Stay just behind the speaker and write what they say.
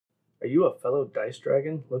Are you a fellow dice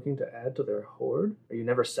dragon looking to add to their hoard? Are you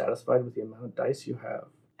never satisfied with the amount of dice you have?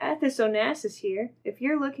 Athos Onassis here. If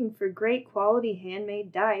you're looking for great quality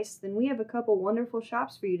handmade dice, then we have a couple wonderful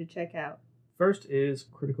shops for you to check out. First is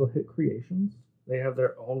Critical Hit Creations. They have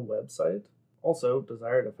their own website. Also,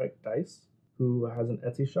 Desired Effect Dice, who has an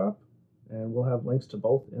Etsy shop, and we'll have links to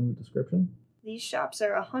both in the description. These shops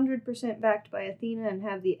are 100% backed by Athena and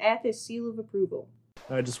have the Athos seal of approval.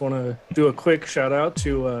 I just want to do a quick shout out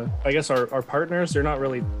to, I guess, our partners. They're not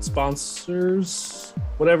really sponsors,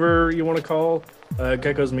 whatever you want to call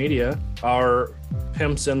Gecko's Media, our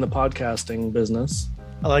pimps in the podcasting business.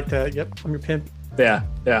 I like that. Yep, I'm your pimp. Yeah,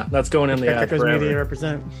 that's going in the ad Gecko's forever. Media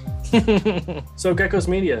represent. So Gecko's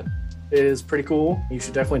Media is pretty cool. You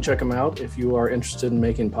should definitely check them out if you are interested in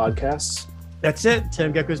making podcasts. That's it,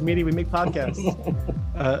 Tim. Gecko's Media, we make podcasts.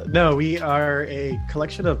 No, we are a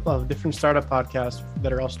collection of different startup podcasts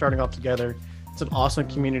that are all starting off together. It's an awesome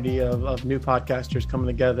community of new podcasters coming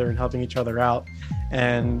together and helping each other out.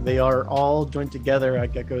 And they are all joined together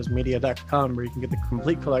at geckosmedia.com, where you can get the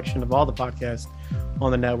complete collection of all the podcasts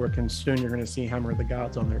on the network. And soon you're going to see Hammer of the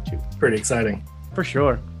Gods on there too. Pretty exciting. For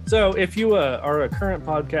sure. So if you are a current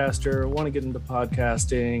podcaster, want to get into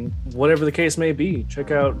podcasting, whatever the case may be,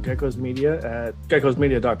 check out Gecko's Media at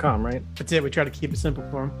geckosmedia.com, right? That's it. We try to keep it simple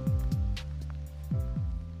for them.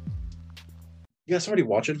 You got somebody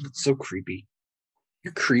watching? It's so creepy.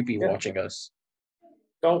 You're creepy watching us.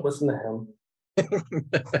 Don't listen to him.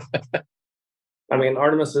 I mean,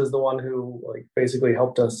 Artemis is the one who basically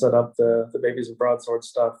helped us set up the Babies of Broadsword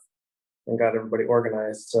stuff and got everybody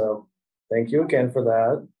organized. So thank you again for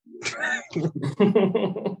that.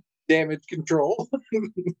 Damage control.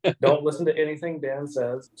 Don't listen to anything Dan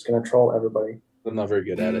says. It's going to troll everybody. I'm not very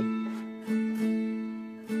good at it.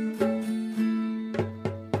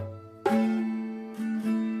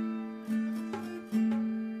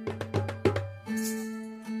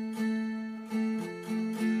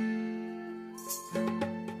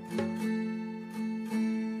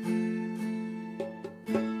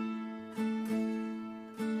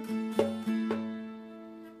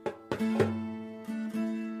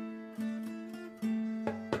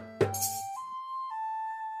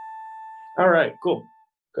 All right, cool.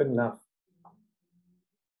 Good enough.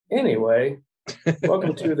 Anyway,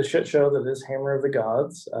 welcome to the shit show that is Hammer of the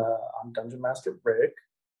Gods. I'm Dungeon Master Rick.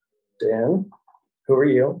 Dan, who are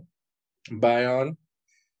you? Bion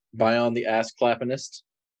the ass clappinist.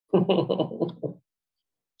 Bion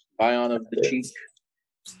of the cheek.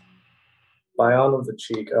 Bion of the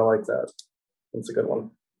cheek. I like that. That's a good one.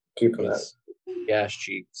 Keeping that. Gas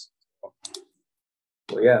cheeks.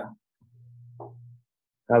 Well, yeah.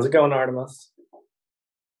 How's it going, Artemis?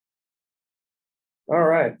 All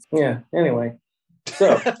right. Yeah. Anyway,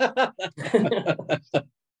 so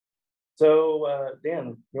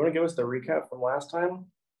Dan, you want to give us the recap from last time?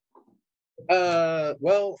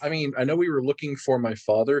 Well, I mean, I know we were looking for my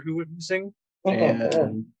father who went missing,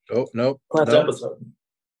 and last episode.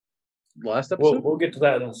 Last episode. We'll get to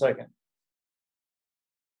that in a second.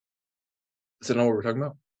 Is that not what we're talking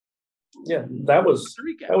about? Yeah, that was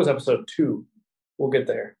episode 2. We'll get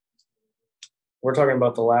there. We're talking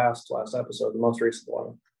about the last episode, the most recent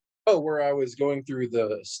one. Oh, where I was going through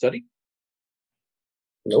the study?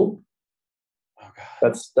 Nope. Oh God.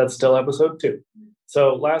 That's still episode 2.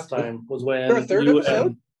 So last time was when there a third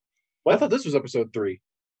episode? I thought this was episode 3.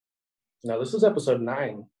 No, this is episode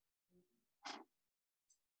 9.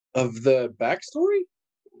 Of the backstory?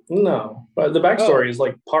 No, but the backstory is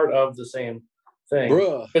part of the same thing.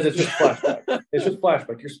 Bruh. Because it's just flashback. It's just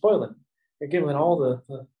flashback. You're spoiling. You're giving all the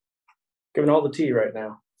tea right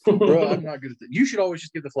now. Bro, I'm not good at that. You should always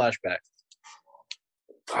just give the flashback.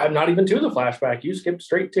 I'm not even to the flashback. You skipped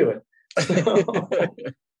straight to it.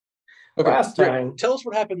 Okay, last time. Rick, tell us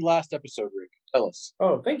what happened last episode, Rick. Tell us.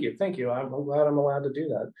 Oh, thank you. I'm glad I'm allowed to do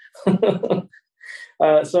that.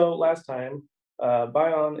 So last time,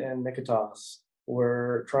 Bion and Nikotas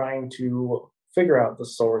were trying to figure out the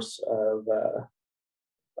source of,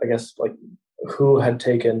 who had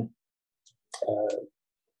taken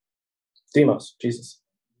Demos. Jesus,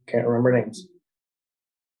 can't remember names.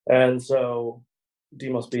 And so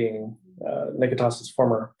Demos being Nikotas'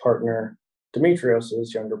 former partner,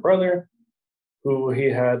 Demetrios' younger brother, who he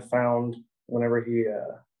had found whenever he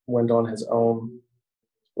went on his own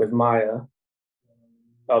with Maya.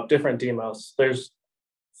 Oh, different Demos. There's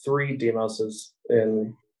 3 Demoses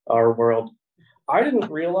in our world. I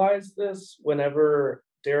didn't realize this whenever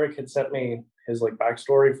Derek had sent me his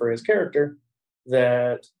backstory for his character,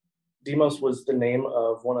 that Demos was the name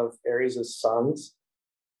of one of Ares' sons.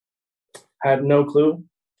 Had no clue.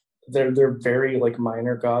 They're very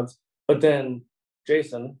minor gods. But then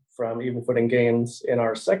Jason from Even Footing Games in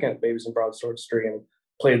our second Babies and Broadsword stream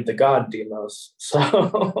played the god Demos.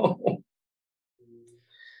 So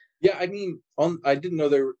Yeah, I mean, I didn't know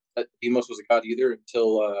that Demos was a god either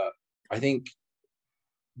until I think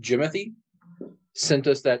Jimothy sent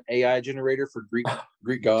us that AI generator for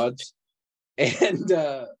Greek gods, and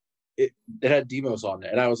it had Demos on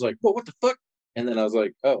it, and I was like, "Well, what the fuck?" And then I was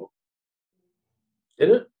like, "Oh,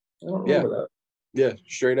 did it? I don't remember that. Yeah,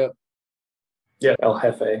 straight up. Yeah, El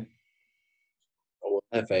Jefe. Oh,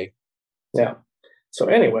 Fa. Yeah. So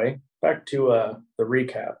anyway, back to the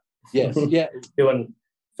recap. Yes, yeah. Doing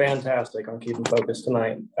fantastic on keeping focus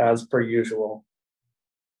tonight, as per usual.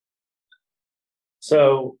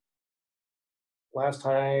 So last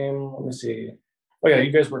time, let me see. Oh yeah,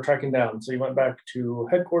 you guys were tracking down. So you went back to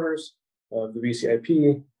headquarters of the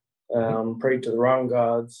VCIP, prayed to the wrong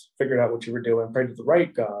gods, figured out what you were doing, prayed to the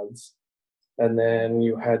right gods, and then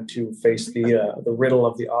you had to face the riddle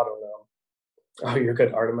of the autonome. Oh, you're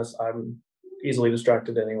good, Artemis. I'm easily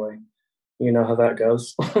distracted anyway. You know how that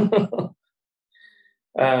goes.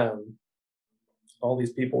 All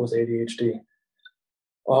these people with ADHD,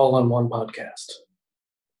 all on one podcast.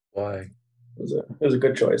 Why? It was a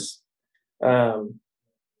good choice.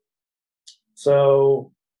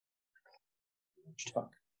 So,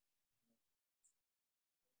 fuck.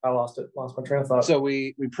 I lost my train of thought. So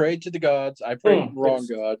we prayed to the gods. I prayed to the wrong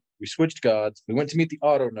god. We switched gods. We went to meet the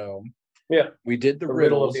autonome. Yeah. We did the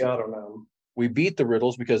riddle riddles. of the autonome. We beat the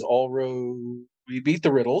riddles because we beat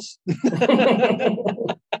the riddles.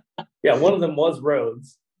 Yeah, one of them was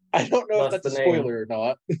roads. I don't know if that's a spoiler or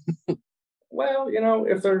not. Well,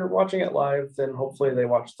 if they're watching it live, then hopefully they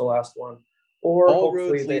watched the last one. Or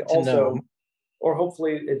hopefully they also, or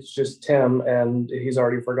hopefully it's just Tim and he's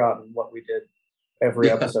already forgotten what we did every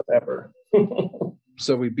episode ever.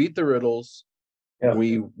 So we beat the riddles. Yeah.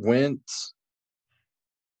 We went.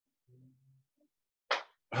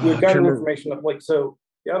 We've gotten information of so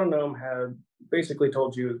the Autonome had basically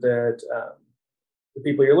told you that the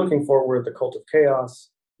people you're looking for were the Cult of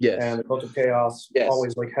Chaos. Yes. And the Cult of Chaos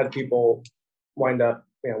always had people wind up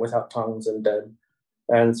without tongues and dead.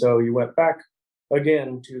 And so you went back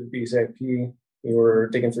again to the BCIP. You were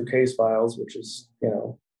digging through case files, which is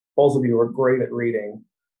both of you were great at reading,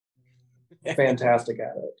 fantastic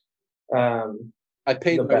at it. I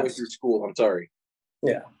paid my way through school. I'm sorry.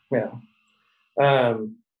 Yeah.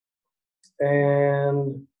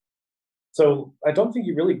 And so I don't think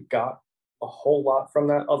you really got a whole lot from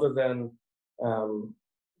that, other than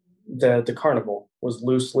the carnival was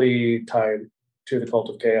loosely tied to the Cult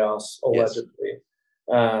of Chaos, allegedly.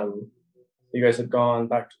 Yes. You guys had gone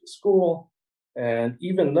back to the school, and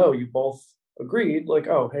even though you both agreed,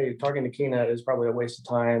 oh, hey, talking to Kina is probably a waste of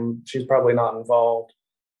time, she's probably not involved,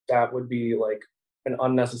 that would be an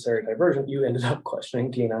unnecessary diversion, you ended up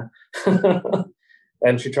questioning Kina.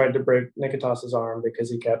 And she tried to break Nikitas's arm because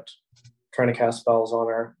he kept trying to cast spells on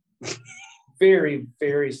her. Very,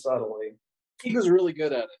 very subtly. He was really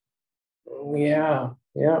good at it. Yeah,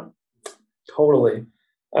 totally.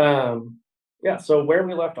 So where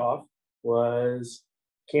we left off was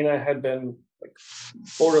Kina had been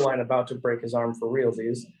borderline about to break his arm for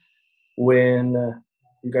realsies when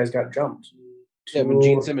you guys got jumped. When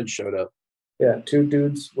Gene Simmons showed up. Yeah, two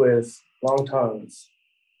dudes with long tongues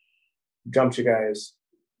jumped you guys.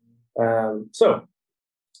 So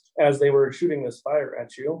as they were shooting this fire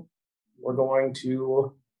at you, we're going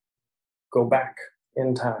to go back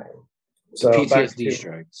in time. So PTSD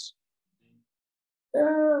strikes.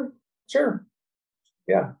 Sure.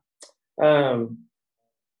 Yeah.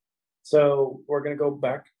 So we're going to go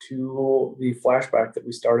back to the flashback that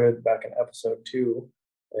we started back in episode 2,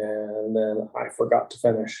 and then I forgot to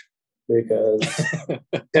finish because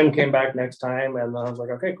Tim came back next time, and then I was like,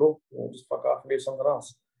 okay, cool, we'll just fuck off and do something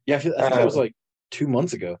else. Yeah, I think that was 3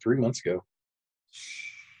 months ago. We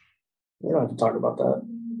don't have to talk about that.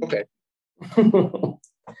 Okay.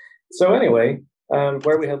 So anyway,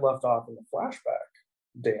 where we had left off in the flashback,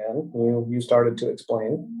 Dan, you started to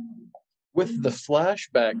explain. With the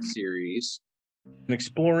flashback series, and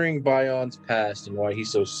exploring Bion's past and why he's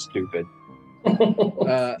so stupid.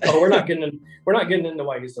 We're not getting into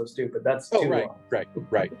why he's so stupid. That's too long. Right.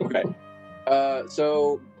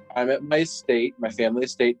 So I'm at my estate, my family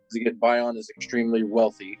estate, because again, Bion is extremely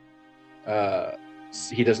wealthy.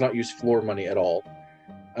 He does not use floor money at all.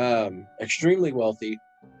 Extremely wealthy.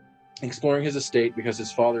 Exploring his estate because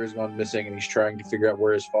his father has gone missing, and he's trying to figure out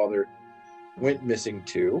where his father went missing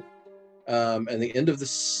to. At the end of the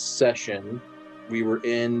session, we were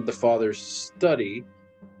in the father's study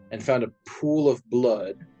and found a pool of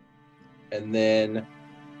blood. And then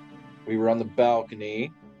we were on the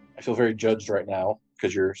balcony. I feel very judged right now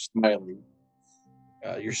because you're smiling.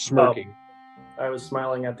 You're smirking. I was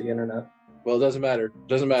smiling at the internet. Well, it doesn't matter.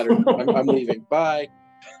 I'm leaving. Bye.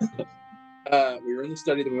 We were in the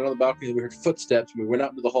study, then we went on the balcony, and we heard footsteps, and we went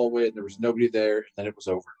out into the hallway, and there was nobody there, and then it was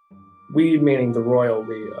over. We meaning the royal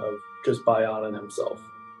we of just Bion and himself.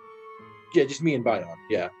 Yeah, just me and Bion,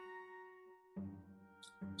 yeah.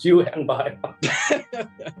 You and Bion.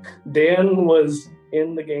 Dan was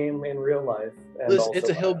in the game in real life. And Listen, it's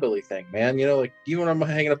a hillbilly thing, man. You know, like, even when I'm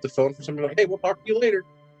hanging up the phone for somebody, like, hey, we'll talk to you later.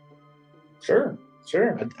 Sure.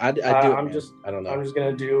 I do. I don't know. I'm just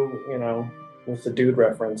gonna do, with the dude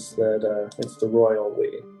reference that it's the royal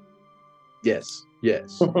we. Yes.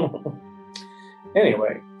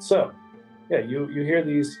 Anyway, so yeah, you hear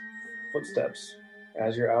these footsteps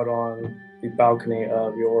as you're out on the balcony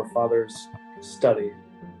of your father's study.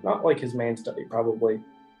 Not like his main study, probably.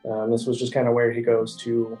 This was just kind of where he goes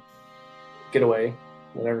to get away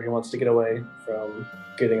whenever he wants to get away from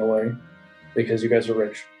getting away, because you guys are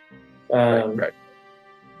rich. Right.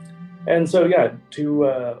 And so, yeah, to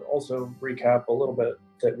also recap a little bit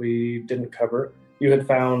that we didn't cover, you had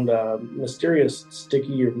found mysterious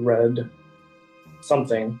sticky red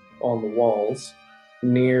something on the walls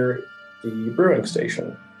near the brewing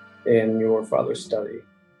station in your father's study.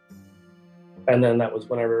 And then that was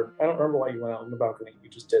whenever, I don't remember why you went out on the balcony, you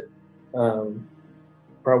just did.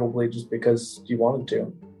 Probably just because you wanted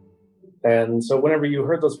to. And so whenever you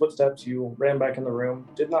heard those footsteps, you ran back in the room,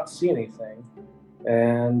 did not see anything.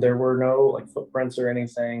 And there were no footprints or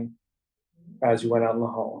anything as you went out in the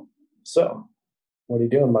hall. So, what are you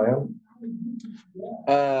doing, Bion?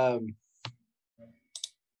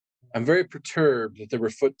 I'm very perturbed that there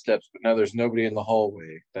were footsteps, but now there's nobody in the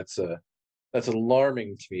hallway. That's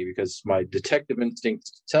alarming to me, because my detective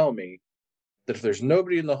instincts tell me that if there's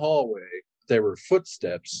nobody in the hallway, there were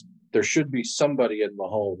footsteps, there should be somebody in the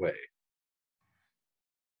hallway.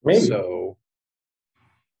 Maybe. So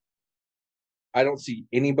I don't see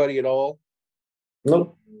anybody at all.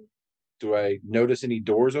 Nope. Do I notice any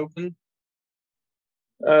doors open?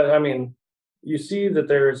 You see that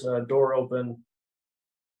there's a door open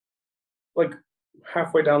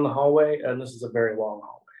halfway down the hallway, and this is a very long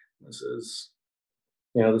hallway. This is,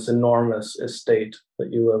 this enormous estate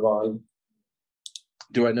that you live on.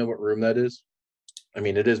 Do I know what room that is?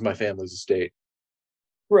 It is my family's estate.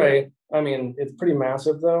 Right. It's pretty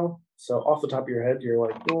massive, though. So off the top of your head, you're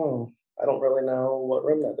like, I don't really know what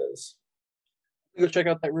room that is. Go check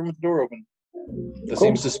out that room with the door open. That Cool.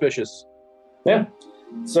 seems suspicious. Yeah.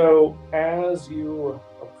 So as you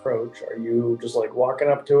approach, are you just walking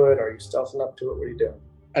up to it? Are you stealthing up to it? What are you doing?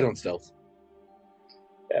 I don't stealth.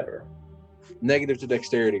 Ever. Negative to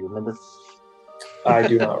dexterity, remember? I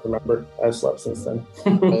do not remember. I've slept since then.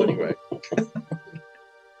 Well, anyway.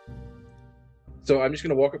 So I'm just going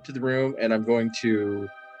to walk up to the room, and I'm going to...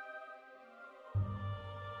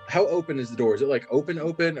 How open is the door? Is it open,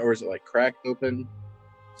 or is it cracked open?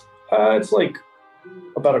 It's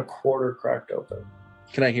about a quarter cracked open.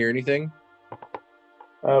 Can I hear anything?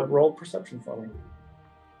 Roll perception for me.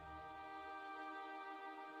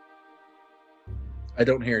 I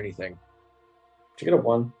don't hear anything. Did you get a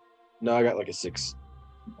 1? No, I got a 6.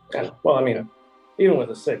 Yeah. Well, even with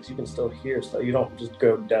a 6, you can still hear stuff. You don't just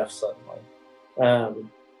go deaf suddenly.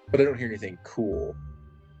 But I don't hear anything cool.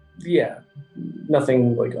 Yeah,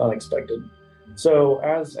 nothing unexpected. So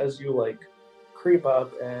as you creep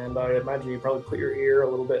up, and I imagine you probably put your ear a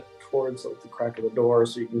little bit towards the crack of the door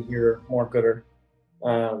so you can hear more gooder.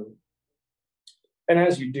 And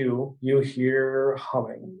as you do, you hear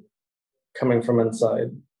humming coming from inside.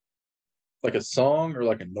 Like a song or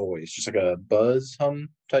a noise? Just a buzz hum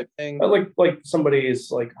type thing? Like somebody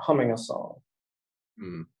is humming a song.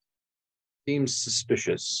 Seems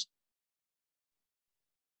suspicious.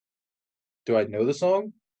 Do I know the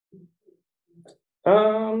song?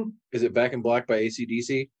 Is it Back in Black by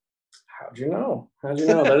AC/DC? How'd you know?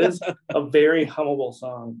 That is a very hummable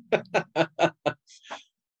song.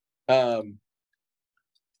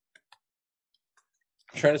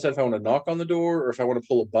 Trying to decide if I want to knock on the door or if I want to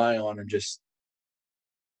pull a Bion and just...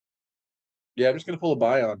 Yeah, I'm just going to pull a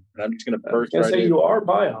Bion, and I'm just going to burst right in. You are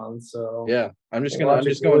Bion, so... Yeah, I'm just going to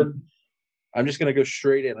go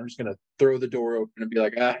straight in. I'm just going to throw the door open and be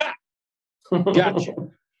like, aha! Gotcha.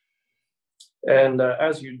 And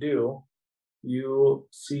as you do, you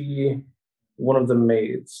see one of the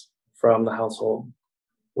maids from the household,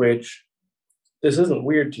 which this isn't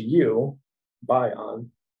weird to you,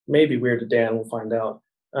 Bion. Maybe weird to Dan, we'll find out.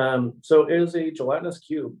 So it is a gelatinous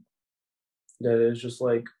cube that is just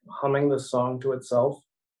humming the song to itself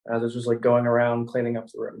as it's just going around cleaning up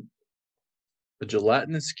the room. A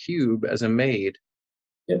gelatinous cube as a maid?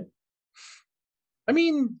 Yep. I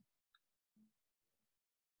mean,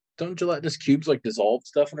 don't gelatinous cubes like dissolve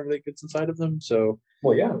stuff whenever it gets inside of them? So,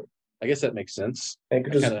 Well, yeah. I guess that makes sense. It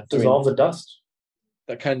could just dissolve the dust.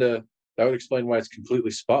 That would explain why it's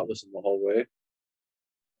completely spotless in the hallway.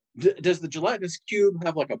 Does the gelatinous cube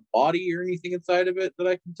have like a body or anything inside of it that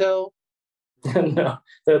I can tell? No,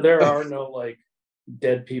 there are no like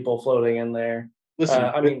dead people floating in there. Listen,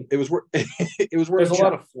 I mean, it was worth. It was worth. There's a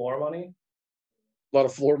lot of floor money. A lot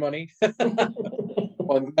of floor money.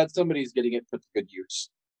 Well, I'm glad somebody's getting it put to good use.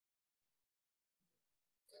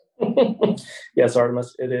 Yes,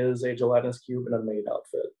 Artemis, it is a gelatinous cube in a maid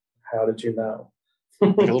outfit. How did you know?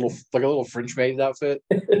 like a little French maid outfit,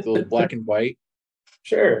 a little black and white.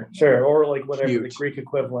 Sure, or like whatever Cute. the Greek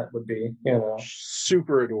equivalent would be, you know.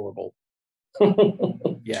 Super adorable.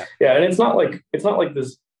 Yeah, and it's not like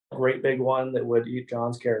this great big one that would eat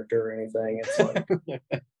John's character or anything. It's like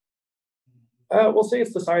we'll say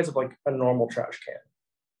it's the size of like a normal trash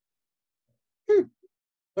can.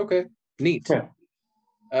 Okay, neat. Yeah.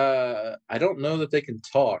 I don't know that they can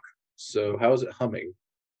talk. So how is it humming?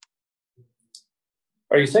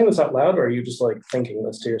 Are you saying this out loud, or are you just like thinking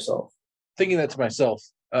this to yourself? Thinking that to myself,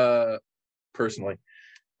 personally.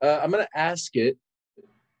 I'm gonna ask it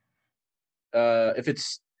if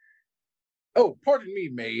it's. Oh, pardon me,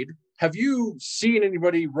 maid. Have you seen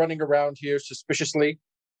anybody running around here suspiciously?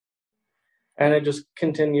 And it just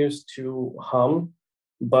continues to hum,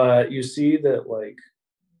 but you see that like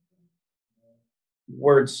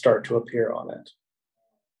words start to appear on it.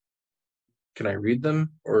 Can I read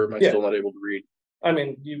them, or am I still not able to read? I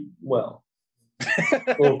mean, a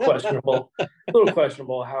little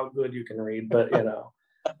questionable how good you can read, but you know.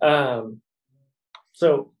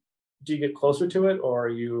 So do you get closer to it, or are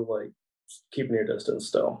you like keeping your distance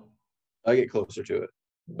still? I get closer to it.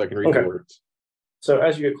 I can read the words. So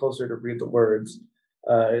as you get closer to read the words,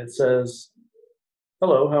 it says,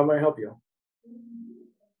 "Hello, how may I help you?"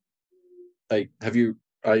 I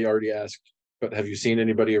already asked, but have you seen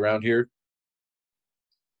anybody around here?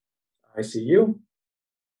 I see you.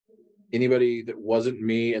 Anybody that wasn't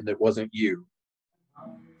me and that wasn't you?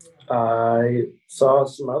 I saw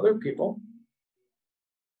some other people.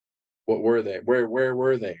 What were they? Where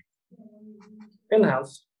were they? In the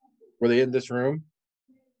house. Were they in this room?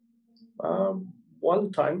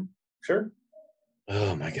 One time, sure.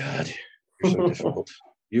 Oh my God, you're so difficult.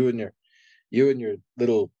 You and your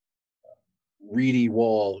little reedy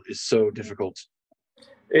wall is so difficult.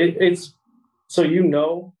 It's so you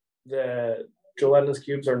know that gelatinous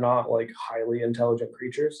cubes are not like highly intelligent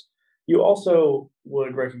creatures. You also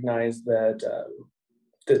would recognize that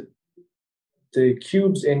the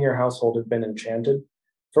cubes in your household have been enchanted.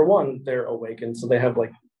 For one, they're awakened, so they have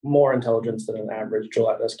like more intelligence than an average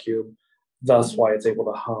gelatinous cube. Thus, why it's able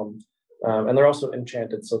to hum. And they're also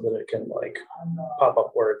enchanted so that it can like pop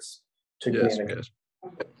up words to communicate.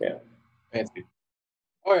 Yeah. Fancy.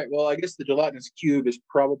 All right. Well, I guess the gelatinous cube is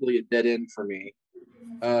probably a dead end for me.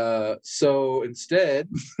 So instead,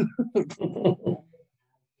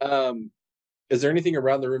 is there anything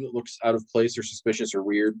around the room that looks out of place or suspicious or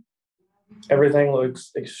weird? Everything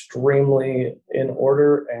looks extremely in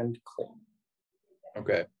order and clean.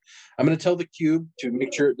 Okay. I'm going to tell the cube to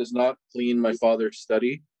make sure it does not clean my father's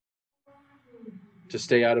study, to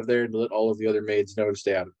stay out of there, and to let all of the other maids know to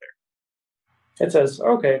stay out of there. It says,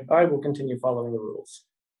 "Okay, I will continue following the rules."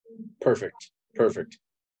 Perfect.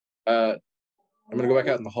 I'm going to go back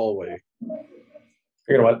out in the hallway.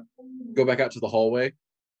 You're going to what? Go back out to the hallway.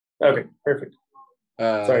 Okay, perfect.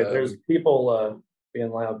 Sorry, there's people being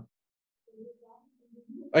loud.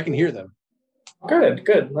 I can hear them. Good.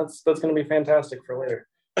 That's going to be fantastic for later.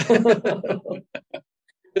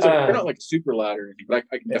 They're not like super loud or anything, but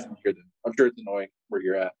I can definitely hear them. I'm sure it's annoying where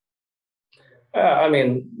you're at. I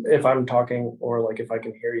mean, if I'm talking or like if I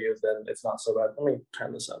can hear you, then it's not so bad. Let me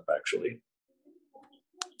turn this up, actually.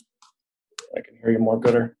 I can hear you more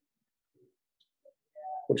gooder,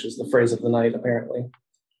 which is the phrase of the night, apparently.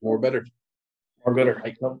 More better. More gooder.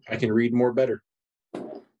 I can read more better.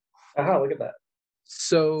 Aha, look at that.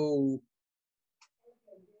 So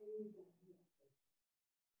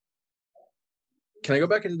can I go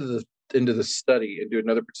back into the study and do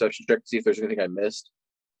another perception check to see if there's anything I missed?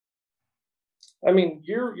 I mean,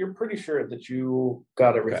 you're pretty sure that you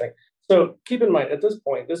got everything. Okay. So keep in mind, at this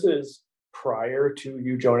point, this is prior to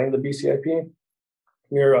you joining the BCIP.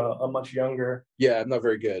 You're a much younger. Yeah, I'm not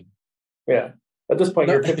very good. Yeah. At this point,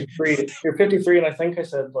 you're 53. You're 53, and I think I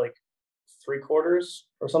said like 3/4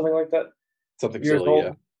 or something like that. Something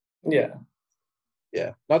silly, yeah.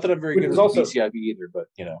 Yeah. Not that I'm very good with the BCIP either, but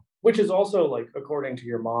you know. Which is also like according to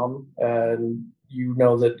your mom, and you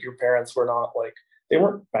know that your parents were not like they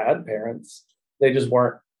weren't bad parents. They just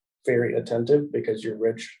weren't very attentive because you're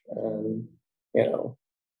rich and they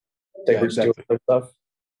were just doing other stuff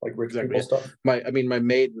like rich people stuff. My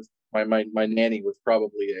maid was my nanny was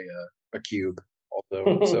probably a cube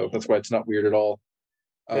also, so that's why it's not weird at all.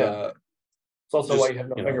 It's also why you have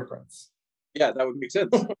no fingerprints. Yeah, that would make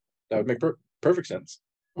sense. That would make perfect sense.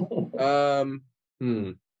 I'm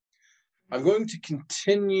going to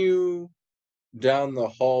continue down the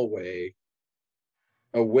hallway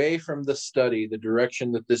away from the study, the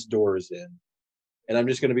direction that this door is in. And I'm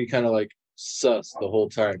just going to be kind of like sus the whole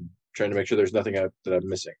time, trying to make sure there's nothing that I'm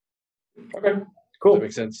missing. Okay, cool. Does that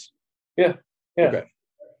make sense? Yeah. Okay.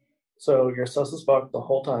 So you're sus as fuck the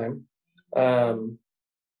whole time. And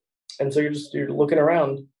so you're looking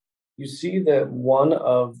around. You see that one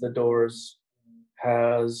of the doors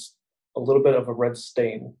has a little bit of a red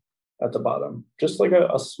stain at the bottom, just like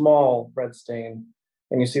a small red stain.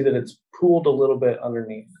 And you see that it's pooled a little bit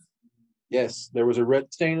underneath. Yes, there was a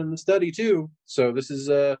red stain in the study too. So this is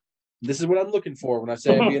what I'm looking for when I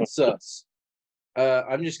say I'm being sus.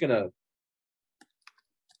 I'm just gonna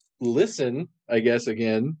listen, I guess,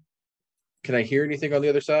 again. Can I hear anything on the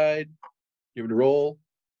other side? You want to roll?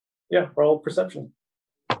 Yeah, roll perception.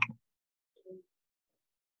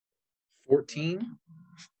 14.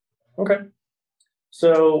 Okay.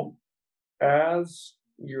 So as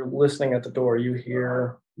you're listening at the door, you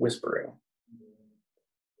hear whispering.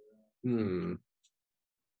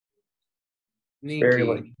 Very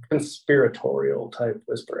like conspiratorial type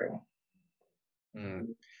whispering.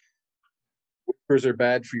 Whispers are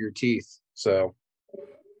bad for your teeth. So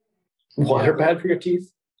what are bad for your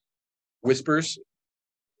teeth? Whispers.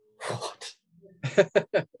 What?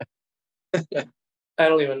 I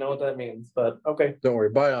don't even know what that means, but okay. Don't worry.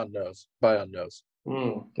 Bion knows.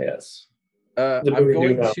 Yes. I'm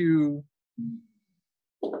going to.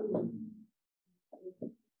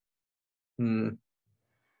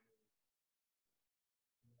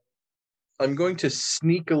 I'm going to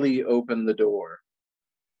sneakily open the door.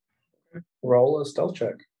 Roll a stealth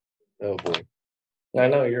check. Oh boy. I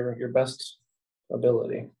know your best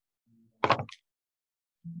ability.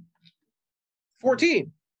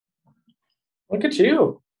 14. Look at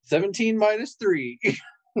you. 17 minus 3.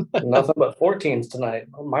 Nothing but 14s tonight.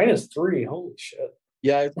 Minus 3. Holy shit.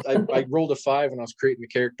 Yeah, I rolled a 5 when I was creating the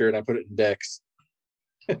character and I put it in Dex.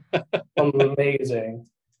 Amazing.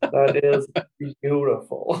 That is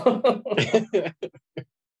beautiful.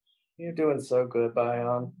 You're doing so good,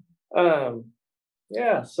 Bion.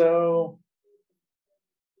 Yeah, so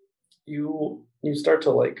you start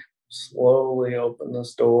to like slowly open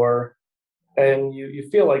this door and you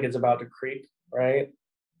feel like it's about to creak, right?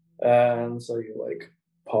 And so you like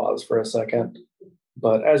pause for a second.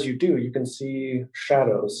 But as you do, you can see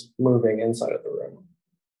shadows moving inside of the room.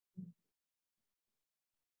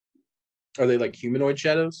 Are they like humanoid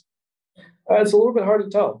shadows? It's a little bit hard to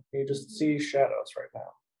tell. You just see shadows right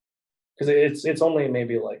now. Because it's only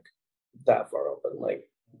maybe like that far open, like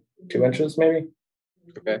 2 inches maybe.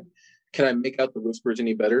 Okay. Can I make out the whispers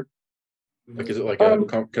any better? Like, is it like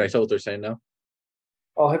can I tell what they're saying now?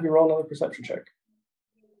 I'll have you roll another perception check.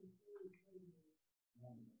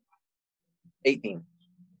 18.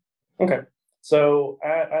 Okay. So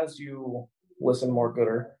as you listen more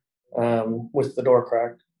gooder, with the door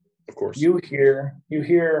cracked, of course, you hear.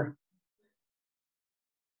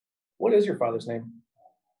 What is your father's name?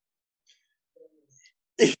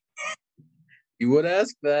 You would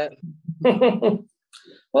ask that.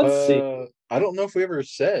 Let's see. I don't know if we ever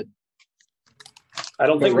said. I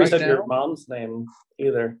don't think we said your mom's name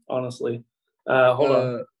either, honestly. Hold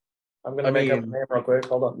on. I'm going to make up a name real quick.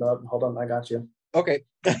 Hold on. No, hold on. I got you. Okay.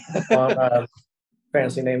 On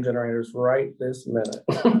fancy name generators right this minute.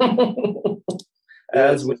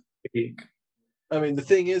 As we speak. I mean, the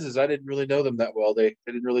thing is I didn't really know them that well. They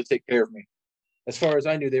didn't really take care of me. As far as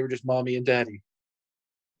I knew, they were just mommy and daddy.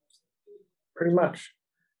 Pretty much.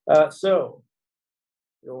 So,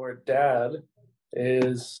 your dad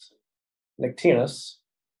is Nictinus.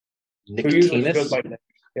 Who usually goes by Nick.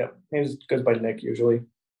 Yeah, he just goes by Nick usually.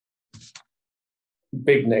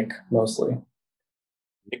 Big Nick, mostly.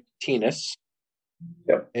 Nictinus.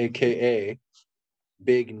 Yep. AKA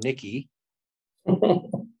Big Nicky.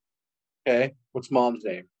 Okay. What's mom's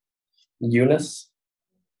name? Eunice.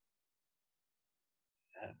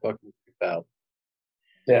 Fucking about.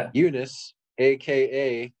 Yeah. Eunice,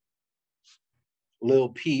 AKA Lil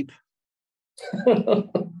Peep. Not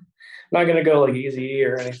gonna go like Easy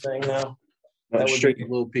or anything now. That was straight to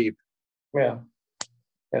Lil Peep. Yeah.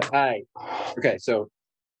 Hi. Okay, so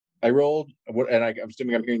I rolled, and I'm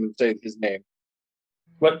assuming I'm hearing them say his name.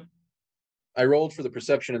 What? I rolled for the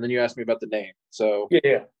perception, and then you asked me about the name. So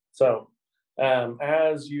Yeah. So,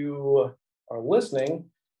 as you are listening,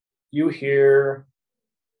 you hear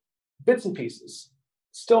bits and pieces.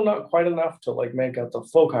 Still not quite enough to like make out the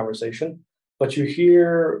full conversation, but you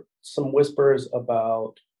hear some whispers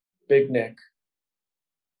about Big Nick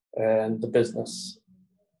and the business.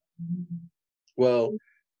 Well,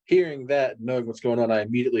 hearing that, knowing what's going on, I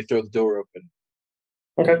immediately throw the door open.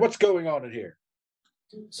 Okay. What's going on in here?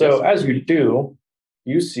 So as you do,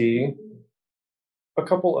 you see a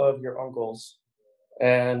couple of your uncles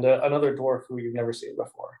and another dwarf who you've never seen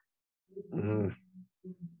before. Mm.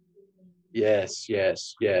 Yes.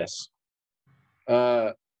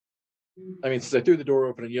 I mean, since I threw the door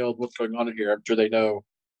open and yelled, "What's going on in here?" I'm sure they know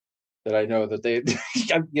that I know that they,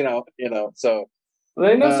 So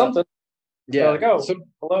They know something. Yeah. They're like,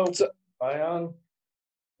 hello, Bion,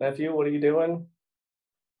 nephew, what are you doing?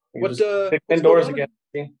 You what's indoors going on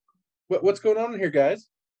again. What's going on in here, guys?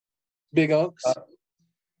 Big unks.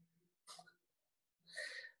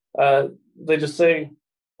 They just say,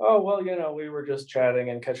 "Oh, well, we were just chatting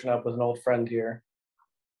and catching up with an old friend here."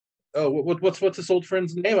 Oh, what's this old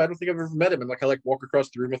friend's name? I don't think I've ever met him. And I walk across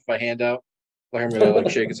the room with my hand out, like I'm gonna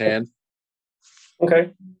shake his hand.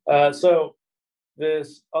 Okay. So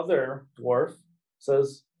this other dwarf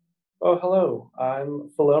says, "Oh, hello, I'm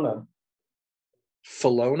Philona."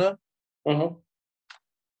 Philona? Mm-hmm.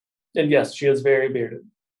 And yes, she is very bearded.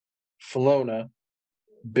 Philona,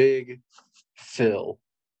 Big Phil.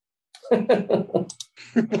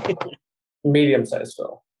 Medium-sized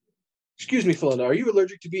Phil. Excuse me, Philona, are you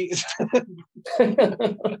allergic to bees?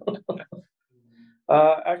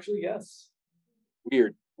 Actually, yes.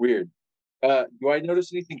 Weird. Do I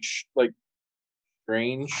notice anything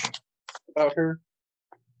strange about her?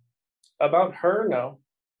 About her, no.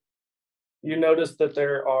 You notice that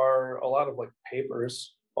there are a lot of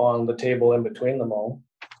papers on the table in between them all.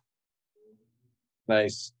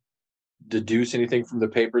 Nice. Deduce anything from the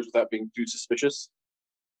papers without being too suspicious?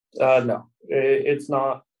 No, it's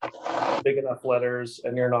not big enough letters,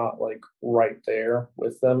 and you're not right there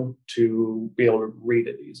with them to be able to read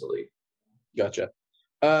it easily. Gotcha.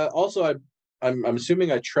 Also, I'm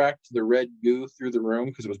assuming I tracked the red goo through the room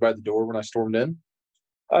because it was by the door when I stormed in.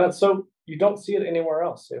 So you don't see it anywhere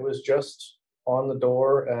else. It was just on the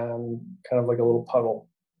door and kind of like a little puddle.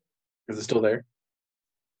 Is it still there?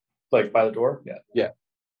 Like by the door? Yeah.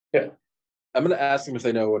 I'm gonna ask them if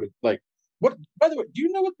they know what it What? By the way, do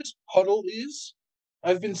you know what this puddle is?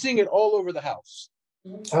 I've been seeing it all over the house.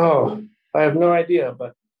 Oh, I have no idea.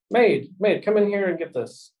 But maid, come in here and get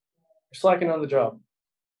this. You're slacking on the job.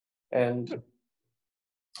 And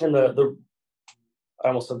the I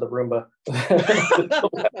almost said the Roomba.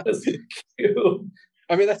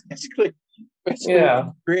 I mean, that's basically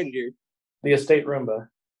created here. The estate Roomba.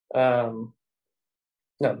 No,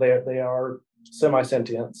 they are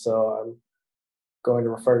semi-sentient, so I'm going to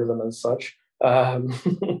refer to them as such.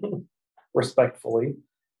 Respectfully,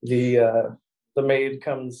 the maid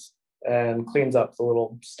comes and cleans up the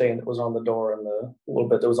little stain that was on the door and the little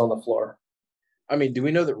bit that was on the floor. I mean, do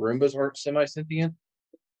we know that Roombas aren't semi-sentient?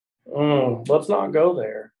 Let's not go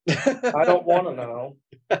there. I don't want to know,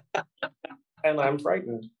 and I'm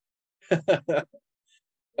frightened.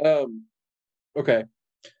 Okay.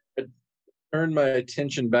 I turn my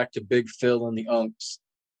attention back to Big Phil and the unks.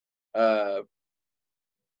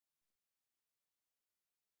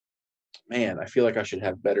 Man, I feel like I should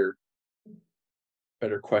have better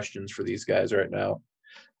questions for these guys right now.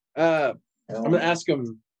 I'm gonna ask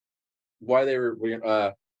them why they were.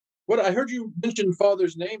 What I heard you mention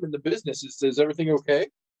father's name in the business. Is everything okay?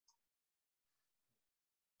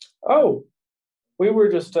 Oh, we were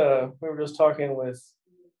just talking with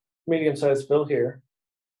medium-sized Phil here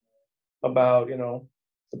about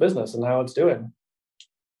the business and how it's doing.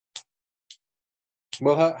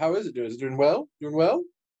 Well, how is it doing? Is it doing well? Doing well?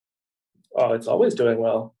 Oh, it's always doing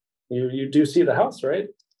well. You do see the house, right?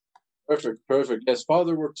 Perfect. Yes,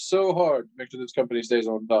 father worked so hard to make sure this company stays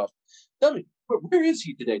on top. Tell me, where is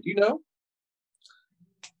he today? Do you know?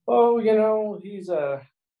 Oh, he's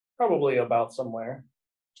probably about somewhere.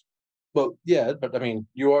 Well, yeah, but I mean,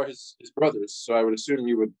 you are his brothers, so I would assume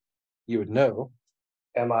you would know.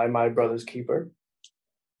 Am I my brother's keeper?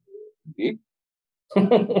 Me?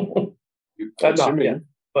 I'm not yet,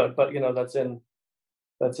 but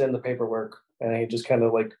that's in the paperwork, and he just kind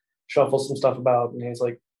of shuffles some stuff about, and he's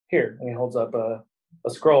like, "Here," and he holds up a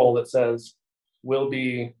scroll that says, "Will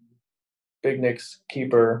be Big Nick's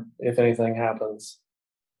keeper if anything happens."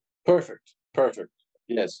 Perfect.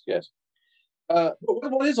 Yes.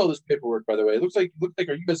 What is all this paperwork, by the way? It looks like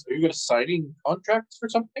are you guys signing contracts for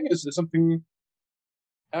something? Is there something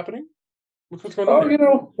happening? What's going on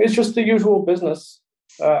there? It's just the usual business.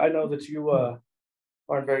 I know that you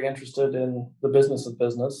aren't very interested in the business of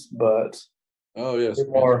business, but Oh, yes. you're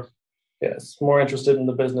more interested in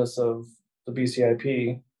the business of the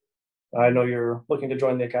BCIP. I know you're looking to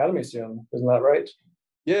join the academy soon. Isn't that right?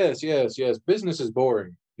 Yes. Business is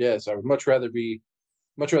boring. Yes, I would much rather be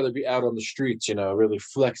out on the streets, really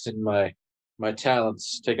flexing my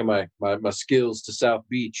talents, taking my skills to South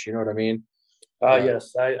Beach. You know what I mean?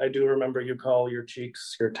 Yes, I do remember you call your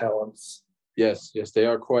cheeks your talents. Yes, they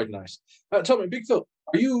are quite nice. Tell me, Big Phil,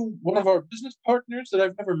 are you one of our business partners that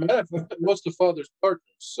I've never met? I've met most of Father's partners,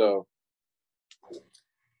 so.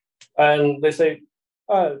 And they say,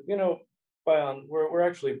 Bion, we're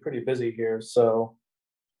actually pretty busy here, so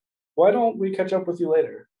why don't we catch up with you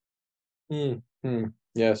later?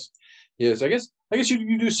 Yes. I guess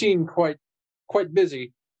you do seem quite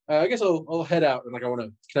busy. I guess I'll head out and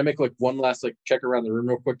can I make one last check around the room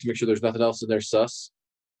real quick to make sure there's nothing else in there sus?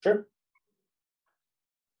 Sure.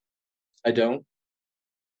 I don't.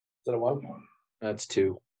 Is it a 1? That's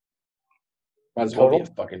 2. Might as well be a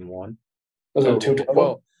Total? fucking 1. Is it a 2 total?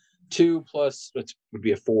 Well, 2 plus it would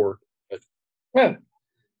be a 4. But yeah.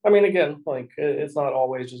 I mean, again, it's not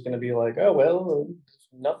always just going to be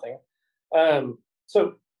nothing.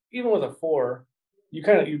 So even with a 4,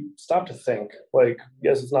 you stop to think.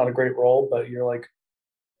 Yes, it's not a great roll, but you're like,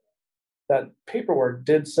 that paperwork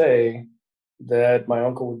did say that my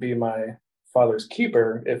uncle would be my father's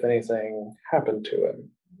keeper if anything happened to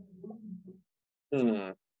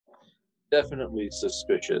him. Definitely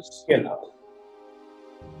suspicious.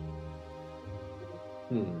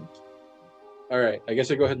 All right, I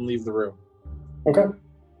guess I go ahead and leave the room. Okay.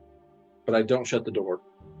 But I don't shut the door.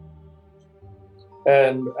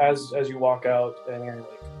 And as you walk out, and you're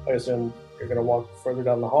I assume you're gonna walk further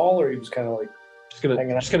down the hall, or are you just kind of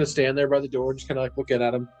just gonna stand there by the door, just kind of looking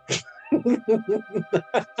at him.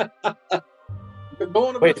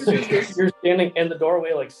 Wait, so you're standing in the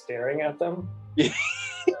doorway, staring at them? Yeah.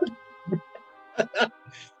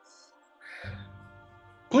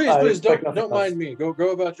 Please don't mind me. Go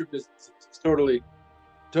about your business. It's totally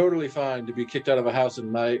fine to be kicked out of a house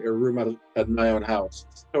in my room at my own house.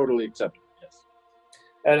 It's totally acceptable. Yes.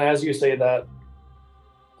 And as you say that,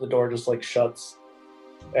 the door just shuts,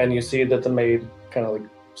 and you see that the maid kind of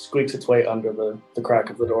squeaks its way under the crack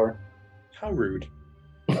of the door. How rude.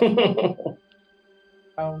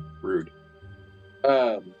 How rude.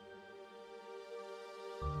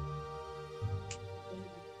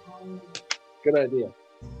 Good idea.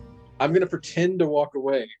 I'm gonna pretend to walk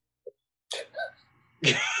away.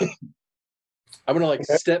 I'm gonna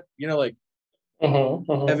step, heavy,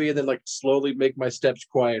 and then slowly make my steps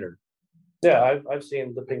quieter. Yeah, I've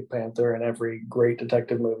seen the Pink Panther in every great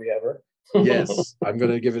detective movie ever. Yes, I'm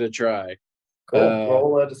gonna give it a try. Cool.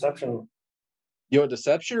 Roll a deception. You want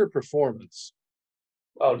deception or performance?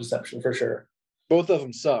 Oh, deception for sure. Both of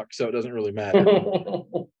them suck, so it doesn't really matter.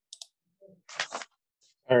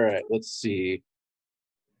 All right, let's see.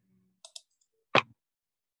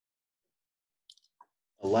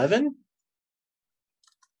 11?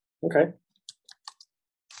 Okay.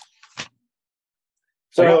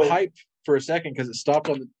 So I got hyped for a second because it stopped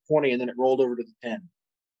on the 20 and then it rolled over to the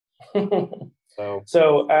 10.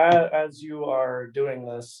 So as you are doing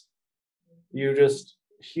this, you just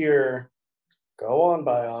hear, "Go on,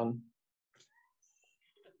 Bion."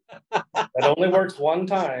 It only works one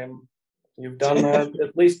time. You've done that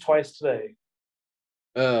at least twice today.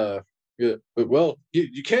 Yeah. Well,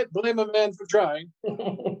 you can't blame a man for trying.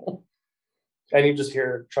 And you just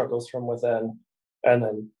hear chuckles from within, and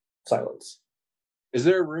then silence. Is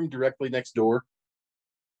there a room directly next door?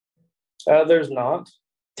 There's not.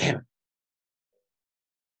 Damn it.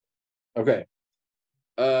 Okay.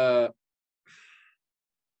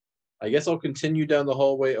 I guess I'll continue down the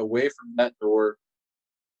hallway away from that door,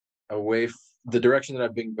 away the direction that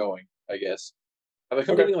I've been going, I guess. Have I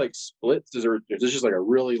come to any splits? Is this just a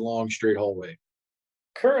really long straight hallway?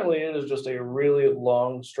 Currently, it is just a really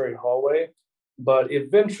long straight hallway, but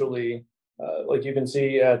eventually, you can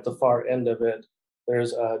see at the far end of it,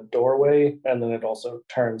 there's a doorway, and then it also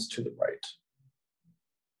turns to the right.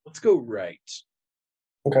 Let's go right.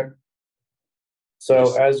 Okay.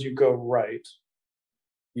 So as you go right,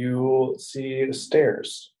 you see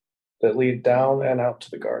stairs that lead down and out to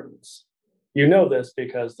the gardens. You know this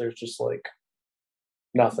because there's just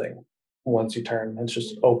nothing once you turn. It's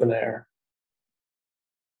just open air.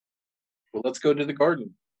 Well, let's go to the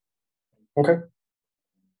garden. Okay.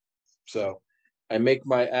 So I make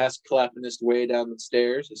my ass clappingest way down the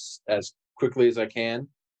stairs as quickly as I can.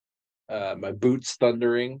 My boots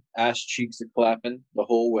thundering, ass cheeks a clapping the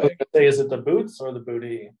whole way. Is it the boots or the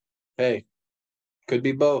booty? Hey, Could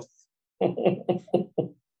be both.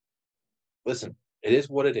 Listen, it is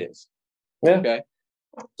what it is. Yeah. Okay.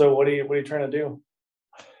 So what are you trying to do?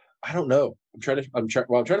 I don't know. I'm trying to find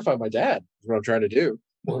my dad. Is what I'm trying to do.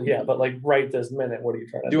 Well, yeah, but like right this minute, what are you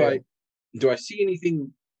trying to do? Do I see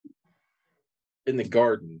anything in the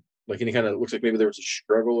garden? Like any kind of, looks like maybe there was a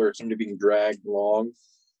struggle or somebody being dragged along?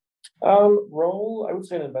 Roll, I would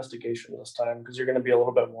say an investigation this time, because you're going to be a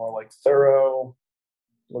little bit more like thorough,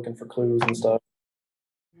 looking for clues and stuff.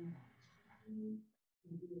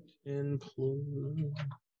 So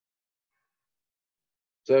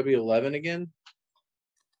that'd be 11 again?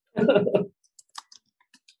 Sorry,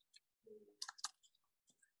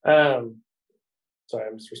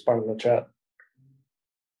 I'm just responding to the chat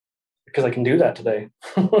because I can do that today.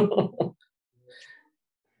 I'll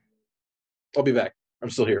be back.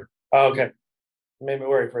 I'm still here. Oh, okay. Made me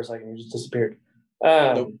worry for a second. You just disappeared.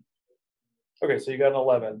 Nope. Okay, so you got an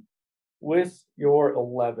 11. With your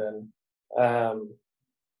 11,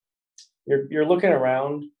 you're looking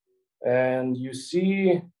around and you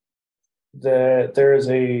see that there is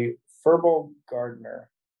a furball gardener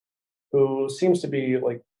who seems to be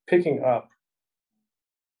like picking up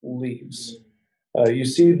leaves. You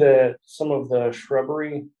see that some of the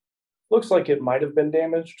shrubbery looks like it might have been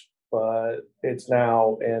damaged, but it's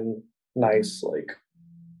now in nice, like,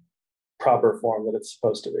 proper form that it's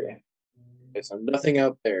supposed to be. Okay, so nothing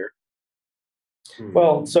out there.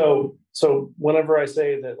 Well, so whenever I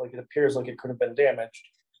say that, like, it appears like it could have been damaged,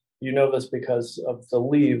 you know this because of the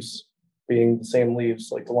leaves being the same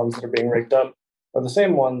leaves, like the ones that are being raked up, are the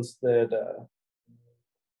same ones that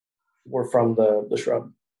were from the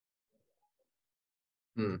shrub.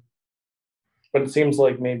 But it seems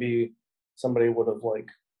like maybe somebody would have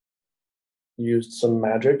like used some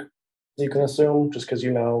magic, you can assume, just because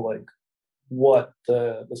you know like what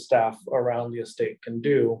the staff around the estate can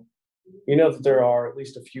do. You know that there are at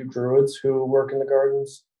least a few druids who work in the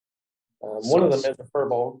gardens. One of them is a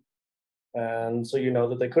furball, and so you know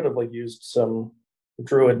that they could have like used some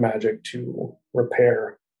druid magic to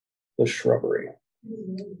repair the shrubbery.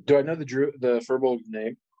 Do I know the furball's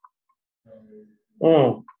name?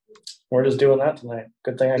 We're just doing that tonight.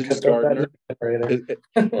 Good thing I kept up that generator.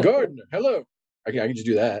 Gardener, hello. I can just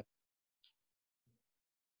do that.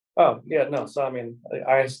 Oh, yeah, no. So, I mean,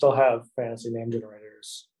 I still have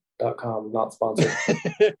fantasynamegenerators.com, not sponsored.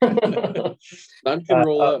 None can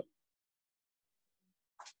roll up.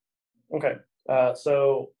 Okay.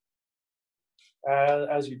 So,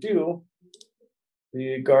 as you do,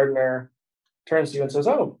 the gardener turns to you and says,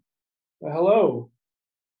 "Oh, hello.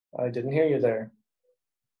 I didn't hear you there."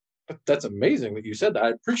 That's amazing that you said that.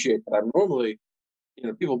 I appreciate that. I'm normally,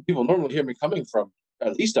 people normally hear me coming from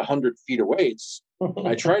at least 100 feet away.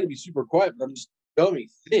 I try to be super quiet, but I'm just dummy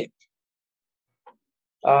thick.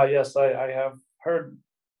 Yes, I have heard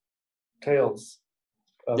tales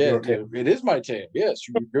of your tale. It is my tale. Yes,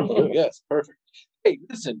 yes, perfect. Hey,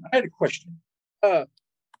 listen, I had a question.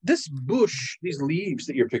 This bush, these leaves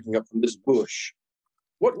that you're picking up from this bush,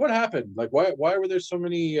 what happened? Like, why were there so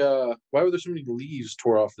many leaves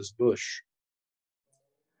tore off this bush?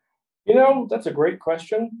 That's a great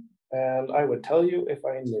question, and I would tell you if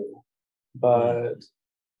I knew. But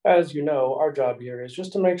as you know, our job here is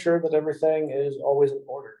just to make sure that everything is always in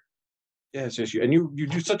order. Yes, and you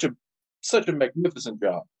do such a magnificent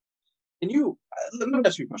job. And let me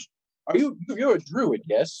ask you a question. You're a druid,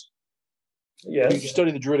 yes? Yes. Did you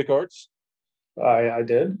study the druidic arts? I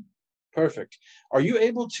did. Perfect. Are you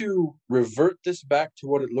able to revert this back to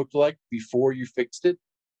what it looked like before you fixed it?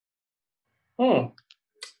 That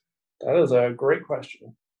is a great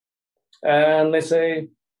question. And they say,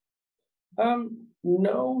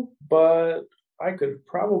 no, but I could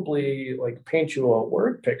probably like paint you a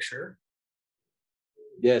word picture.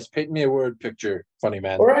 Yes, paint me a word picture, funny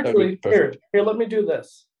man. Or actually, here, let me do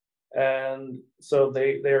this. And so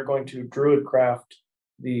they are going to druid craft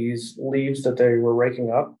these leaves that they were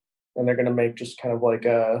raking up, and they're going to make just kind of like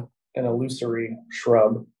an illusory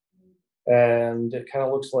shrub. And it kind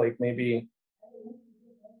of looks like maybe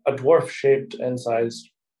a dwarf-shaped and sized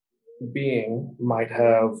being might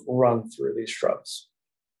have run through these shrubs.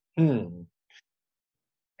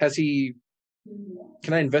 Has he?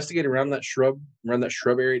 Can I investigate around that shrub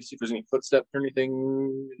area to see if there's any footsteps or anything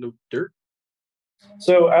in the dirt?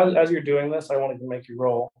 So as you're doing this, I wanted to make you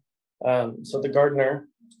roll. So the gardener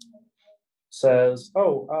says,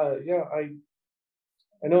 "Oh, yeah, I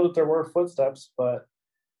know that there were footsteps, but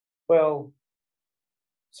well,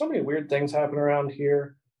 so many weird things happen around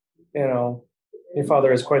here. Your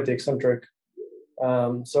father is quite the eccentric.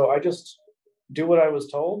 So I just do what I was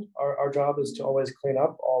told. Our job is to always clean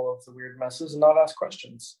up all of the weird messes and not ask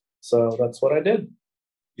questions. So that's what I did."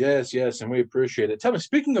 Yes, and we appreciate it. Tell me,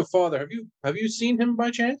 speaking of father, have you seen him by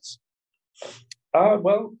chance?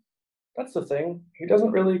 Well, that's the thing. He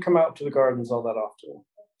doesn't really come out to the gardens all that often.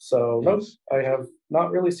 So, nope, Yes. I have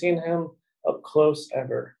not really seen him up close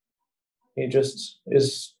ever. He just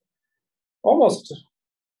is almost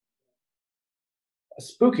a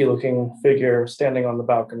spooky looking figure standing on the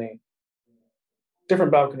balcony.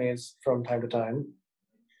 Different balconies from time to time,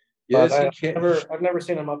 but Yes, he can. I've never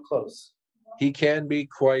seen him up close. He can be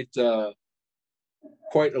quite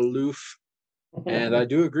aloof, and I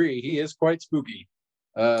do agree he is quite spooky.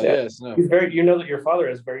 Yeah. Yes, no. He's very. You know that your father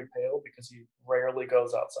is very pale because he rarely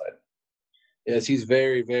goes outside. Yes, he's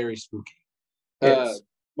very, very spooky. Yes.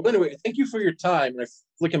 Well, anyway, thank you for your time. And I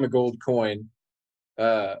flick him a gold coin.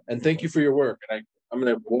 And thank you for your work. And I'm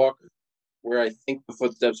going to walk where I think the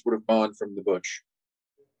footsteps would have gone from the bush.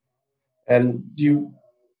 And you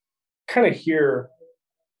kind of hear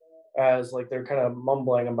as like they're kind of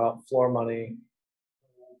mumbling about floor money.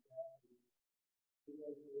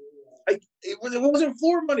 It wasn't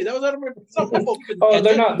floor money. That was out of my. Oh,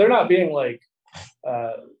 they're not being like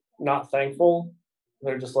not thankful.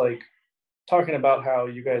 They're just like talking about how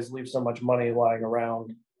you guys leave so much money lying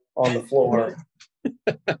around on the floor.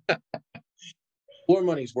 Floor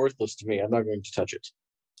money's worthless to me. I'm not going to touch it.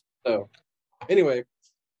 So, anyway,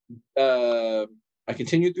 I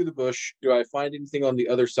continue through the bush. Do I find anything on the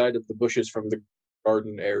other side of the bushes from the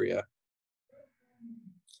garden area?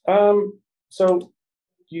 So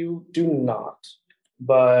you do not,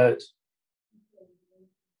 but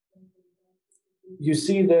you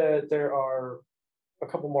see that there are a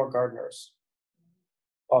couple more gardeners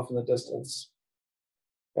off in the distance,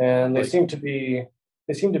 and they seem to be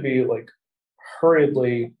like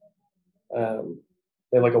hurriedly. They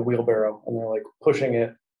have like a wheelbarrow, and they're like pushing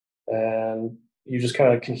it, and you just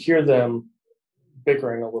kind of can hear them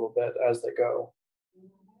bickering a little bit as they go.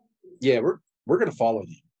 Yeah, we're gonna follow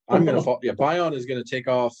them. I'm gonna follow. Yeah, Bion is gonna take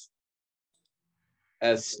off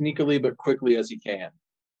as sneakily but quickly as he can,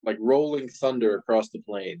 like rolling thunder across the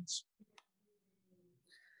plains.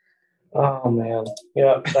 Oh man,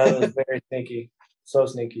 yeah, that is very sneaky. So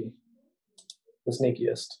sneaky, the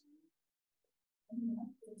sneakiest.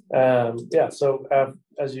 Yeah. So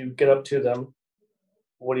as you get up to them,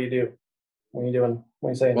 what do you do? What are you doing? What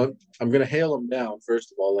are you saying? Well, I'm gonna hail him down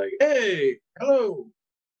first of all, like, "Hey, hello."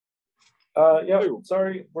 Yeah.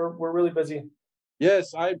 Sorry, we're really busy.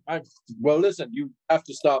 Yes, I. Well, listen, you have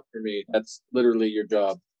to stop for me. That's literally your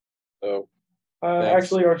job. So,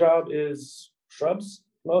 actually, our job is shrubs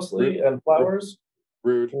mostly and flowers.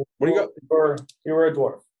 Rude. What do you got? You were a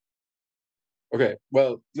dwarf. Okay.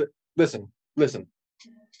 Well, listen.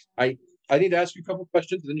 I need to ask you a couple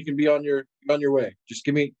questions, and then you can be on your way. Just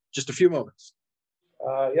give me just a few moments.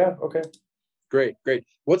 Yeah. Okay. Great.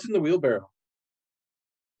 What's in the wheelbarrow?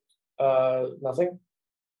 Nothing.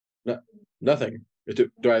 No, nothing.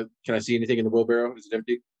 Can I see anything in the wheelbarrow? Is it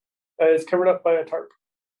empty? It's covered up by a tarp.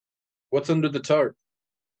 What's under the tarp?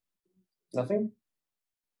 Nothing.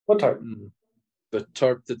 What tarp? The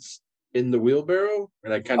tarp that's in the wheelbarrow?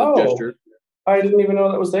 And I kind of gestured. I didn't even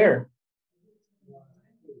know that was there.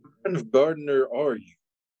 What kind of gardener are you?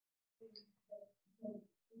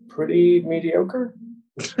 Pretty mediocre.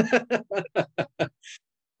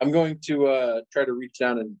 I'm going to try to reach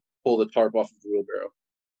down and pull the tarp off of the wheelbarrow.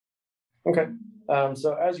 Okay.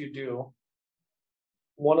 So as you do,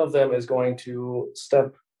 one of them is going to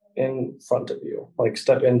step in front of you, like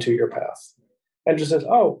step into your path, and just says,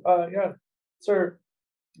 "Oh, yeah, sir,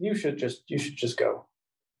 you should just go.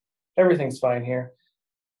 Everything's fine here,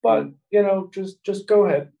 but just go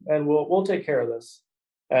ahead, and we'll take care of this."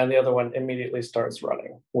 And the other one immediately starts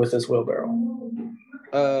running with his wheelbarrow.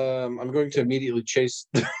 I'm going to immediately chase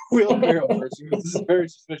the wheelbarrow person. This is very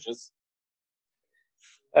suspicious.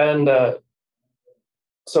 And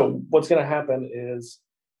so what's going to happen is,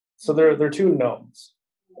 so there are two gnomes,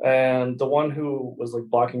 and the one who was like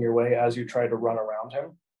blocking your way as you try to run around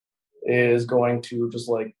him is going to just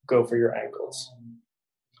like go for your ankles.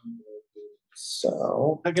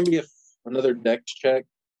 So that can be another dex check.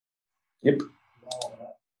 Yep.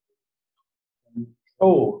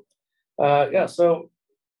 Oh, yeah. So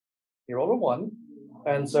he rolled a 1,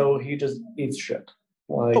 and so he just eats shit.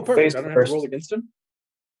 Like, perfect. I don't have to roll against him.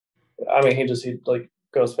 I mean, he like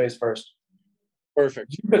goes face first.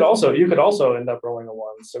 Perfect. You could also end up rolling a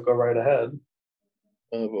 1. So go right ahead.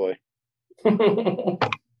 Oh boy.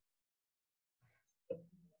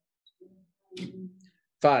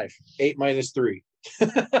 5. 8 minus 3. I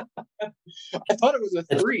thought it was a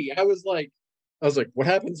 3. I was like, what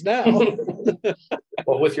happens now?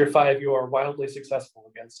 Well, with your 5, you are wildly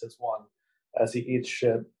successful against his 1 as he eats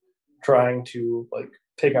shit, trying to like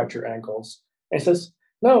take out your ankles. And he says,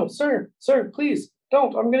 "No, sir, please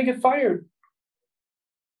don't. I'm going to get fired."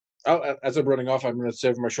 As I'm running off, I'm going to say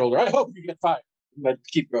over my shoulder, "I hope you get fired." And I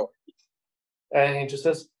keep going. And he just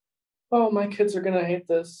says, "Oh, my kids are going to hate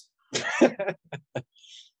this."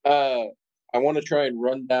 I want to try and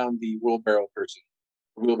run down the wheelbarrow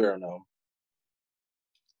gnome.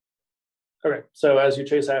 Okay, so as you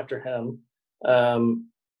chase after him,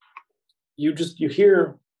 you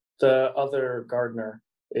hear the other gardener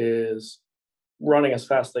is running as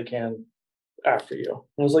fast as they can after you.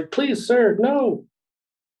 And I was like, "Please, sir, no."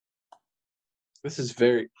 This is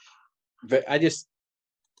very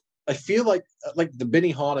I feel like the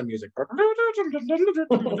Benihana music.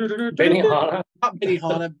 Benihana? Not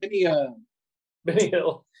Benihana, Benny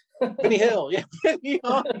Hill. Benny Hill, yeah,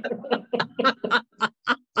 Benihana.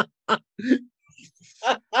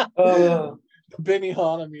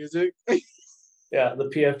 Benihana music. Yeah, the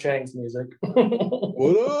P.F. Chang's music.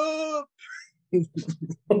 What up?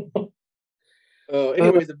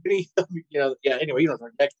 Anyway, the Benny Hill, anyway,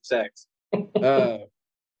 back to sex.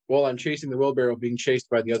 While I'm chasing the wheelbarrow, being chased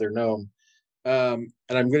by the other gnome. And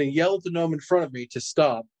I'm going to yell at the gnome in front of me to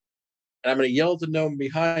stop. And I'm going to yell at the gnome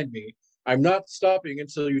behind me. I'm not stopping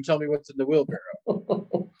until you tell me what's in the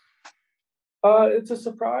wheelbarrow. It's a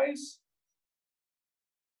surprise.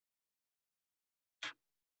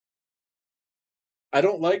 I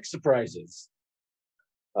don't like surprises.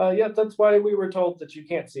 Yeah, that's why we were told that you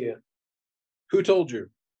can't see it. Who told you?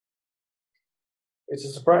 It's a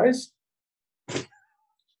surprise?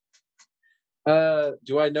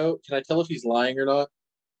 Do I know? Can I tell if he's lying or not?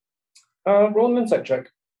 Roll an insight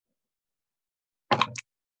check.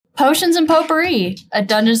 Potions and Potpourri, a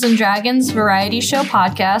Dungeons and Dragons variety show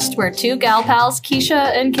podcast where two gal pals,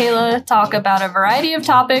 Keisha and Kayla, talk about a variety of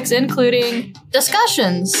topics, including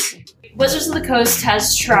discussions. Wizards of the Coast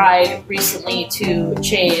has tried recently to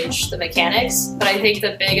change the mechanics, but I think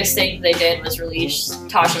the biggest thing they did was release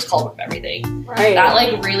Tasha's Cauldron of Everything. Right.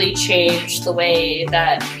 That really changed the way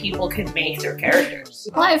that people can make their characters.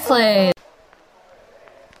 Live play.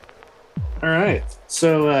 All right.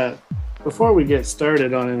 So before we get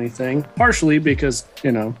started on anything, partially because,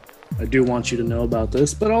 I do want you to know about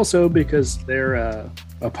this, but also because they're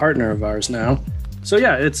a partner of ours now. So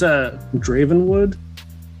yeah, it's Dravenwood.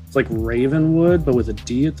 It's like Ravenwood, but with a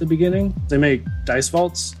D at the beginning. They make dice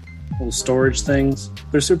vaults, little storage things.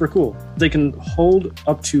 They're super cool. They can hold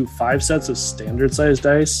up to 5 sets of standard sized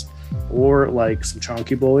dice or like some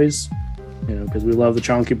chonky boys, because we love the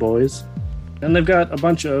chonky boys. And they've got a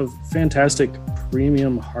bunch of fantastic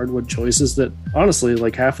premium hardwood choices that honestly,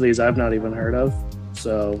 like half of these I've not even heard of.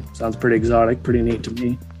 So sounds pretty exotic, pretty neat to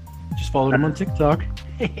me. Just followed them on TikTok.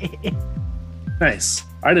 Nice.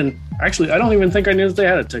 I don't even think I knew that they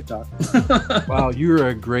had a TikTok. Wow, you're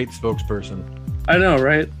a great spokesperson. I know,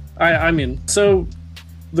 right? I mean, so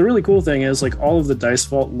the really cool thing is like all of the dice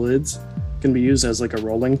vault lids can be used as like a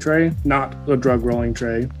rolling tray, not a drug rolling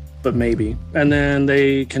tray, but maybe. And then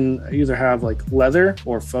they can either have like leather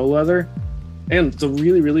or faux leather. And the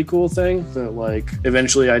really, really cool thing that like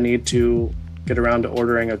eventually I need to get around to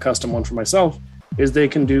ordering a custom one for myself is they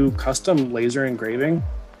can do custom laser engraving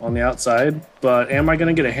on the outside. But am I going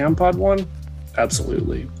to get a hand pod one?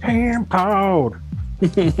 Absolutely. Hand pod.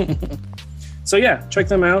 So yeah, check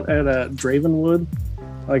them out at Dravenwood.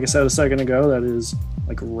 Like I said a second ago, that is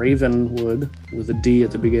like Ravenwood with a D at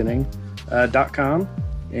the beginning, .com.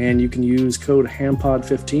 And you can use code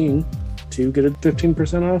HAMPOD15 to get a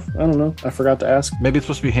 15% off. I don't know. I forgot to ask. Maybe it's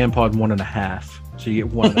supposed to be hand pod 1.5, so you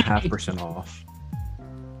get 1.5% off.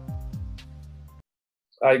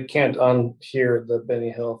 I can't unhear the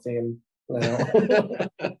Benny Hill theme now.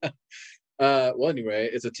 Well, anyway,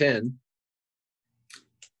 it's a 10.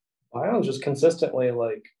 Bion's just consistently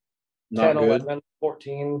like Not 10, good. 11,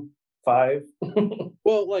 14, 5.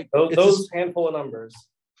 Well, like those handful of numbers.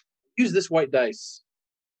 Use this white dice,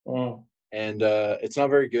 and it's not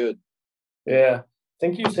very good. Yeah. I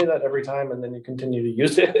think you say that every time and then you continue to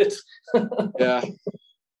use it.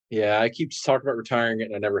 Yeah. I keep talking about retiring it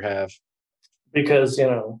and I never have. Because,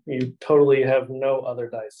 you totally have no other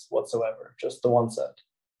dice whatsoever, just the one set.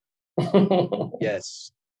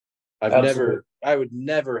 Yes. Absolutely. I would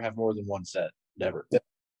never have more than one set. Never.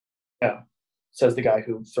 Yeah. Says the guy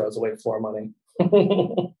who throws away floor money.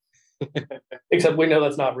 Except we know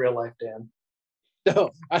that's not real life, Dan. No,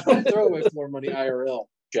 I don't throw away floor money IRL,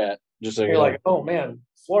 chat. Just so you're like, oh man,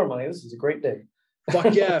 floor money, this is a great day.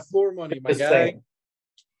 Fuck yeah, floor money, my guy.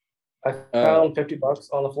 I found $50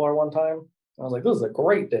 on the floor one time. I was like, this is a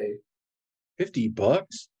great day. $50?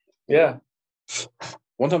 Yeah.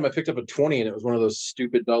 One time I picked up a 20 and it was one of those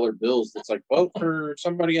stupid dollar bills that's like, vote for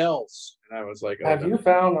somebody else. And I was like, oh, Have you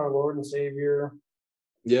found our Lord and Savior?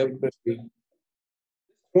 Yep.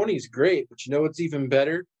 20 is great, but you know what's even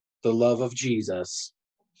better? The love of Jesus.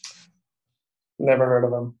 Never heard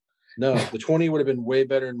of him. No, the 20 would have been way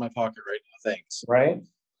better in my pocket right now. Thanks. Right?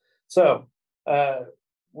 So,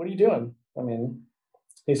 what are you doing? I mean,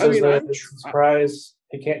 he says that it's a surprise.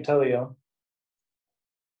 He can't tell you.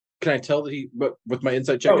 Can I tell that but with my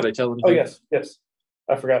insight check, can I tell him? Oh, yes.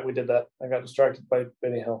 I forgot we did that. I got distracted by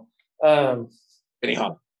Benny Hill.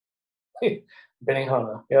 Benihana.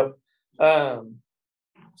 Benihana, yep.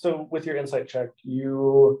 So with your insight check,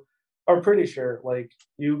 you are pretty sure, like,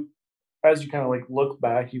 as you kind of like look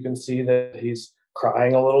back, you can see that he's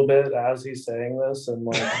crying a little bit as he's saying this, and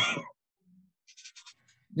like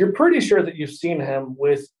you're pretty sure that you've seen him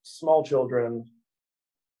with small children,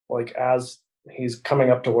 like as he's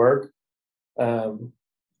coming up to work,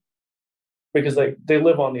 because they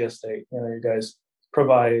live on the estate. You know, you guys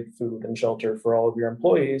provide food and shelter for all of your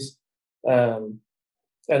employees, and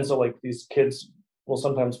so like these kids will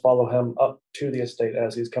sometimes follow him up to the estate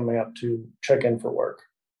as he's coming up to check in for work.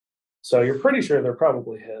 So you're pretty sure they're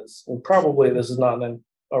probably his, and probably this is not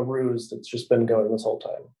a ruse that's just been going this whole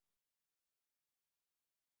time.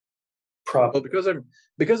 Probably. Well,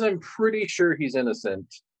 because I'm pretty sure he's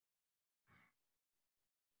innocent,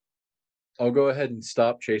 I'll go ahead and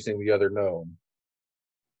stop chasing the other gnome.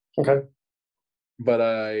 Okay. But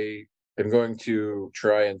I am going to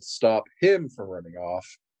try and stop him from running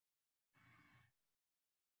off.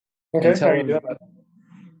 Okay, how are you doing that?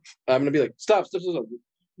 I'm going to be like, stop.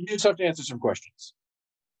 You just have to answer some questions.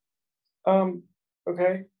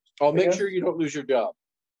 Okay. I'll make sure you don't lose your job.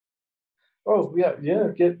 Oh, yeah.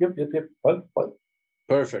 Yep. What?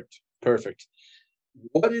 Perfect.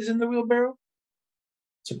 What is in the wheelbarrow?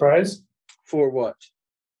 Surprise? For what?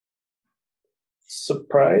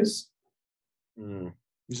 Surprise?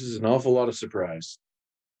 This is an awful lot of surprise.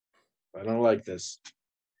 I don't like this.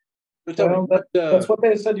 Well, that's what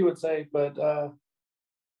they said you would say, but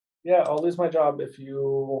yeah, I'll lose my job if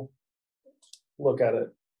you look at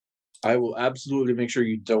it. I will absolutely make sure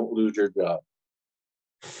you don't lose your job.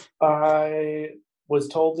 I was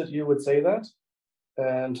told that you would say that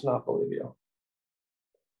and not believe you.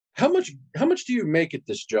 How much do you make at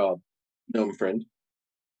this job, gnome friend?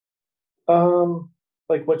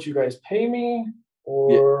 Like what you guys pay me,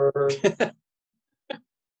 or yeah.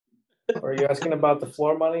 Are you asking about the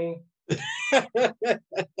floor money?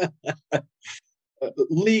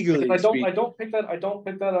 Legally, I don't pick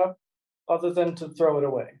that up other than to throw it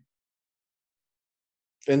away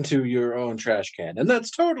into your own trash can, and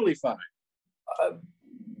that's totally fine.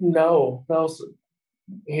 No,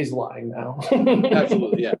 he's lying now.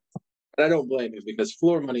 Absolutely, yeah. And I don't blame him, because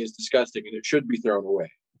floor money is disgusting and it should be thrown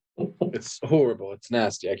away. It's horrible. It's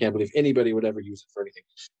nasty. I can't believe anybody would ever use it for anything.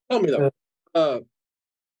 Tell me though,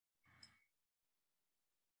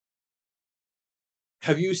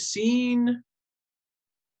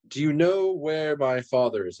 do you know where my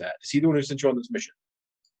father is at? Is he the one who sent you on this mission?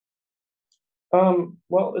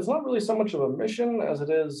 Well, it's not really so much of a mission as it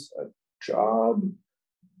is a job.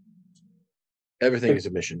 Everything is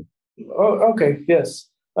a mission. Oh, okay, yes.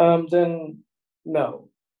 Then no.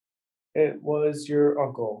 It was your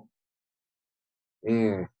uncle.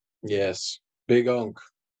 Yes. Big Unc.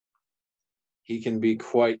 He can be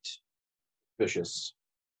quite vicious.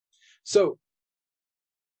 So,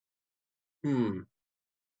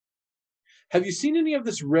 have you seen any of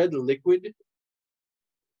this red liquid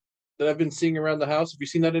that I've been seeing around the house? Have you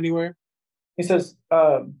seen that anywhere? He says,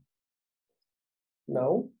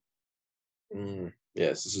 no.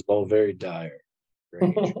 Yes, this is all very dire.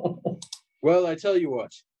 Well, I tell you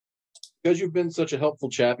what, because you've been such a helpful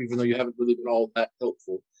chap, even though you haven't really been all that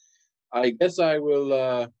helpful, I guess I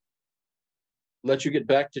will let you get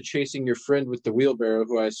back to chasing your friend with the wheelbarrow,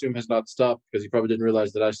 who I assume has not stopped, because he probably didn't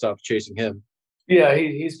realize that I stopped chasing him. Yeah,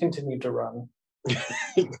 he's continued to run.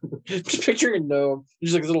 Just picturing a gnome,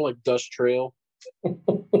 just like this little like dust trail.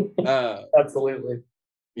 Absolutely.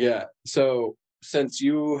 Yeah. So since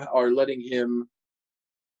you are letting him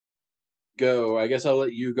go, I guess I'll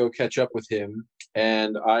let you go catch up with him,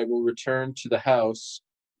 and I will return to the house,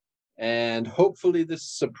 and hopefully this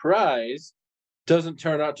surprise doesn't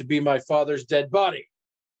turn out to be my father's dead body.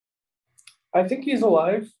 I think he's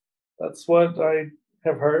alive. That's what I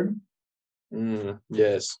have heard.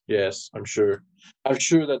 Yes, I'm sure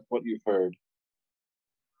that's what you've heard.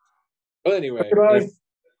 Well, anyway,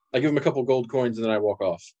 I give him a couple gold coins and then I walk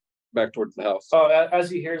off back towards the house. Oh, as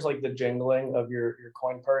he hears like the jingling of your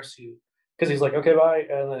coin purse, because he's like, okay, bye,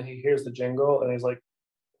 and then he hears the jingle and he's like,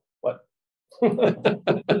 what?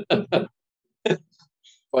 I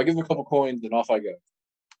give him a couple coins and off I go.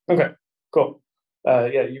 Okay, cool.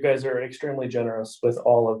 Yeah, you guys are extremely generous with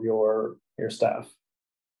all of your staff.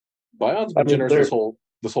 Bion's been generous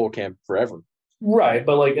this whole camp forever. Right,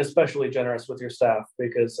 but like especially generous with your staff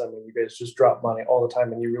because I mean you guys just drop money all the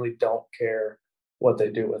time and you really don't care what they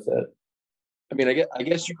do with it. I mean, I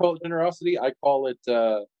guess you call it generosity. I call it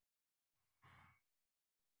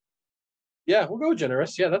yeah, we'll go with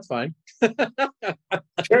generous. Yeah, that's fine.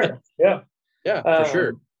 Sure. Yeah. Yeah, for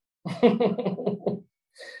sure.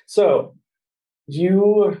 So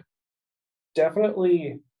you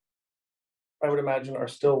definitely, I would imagine, are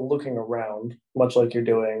still looking around, much like you're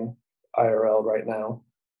doing IRL right now.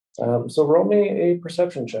 So roll me a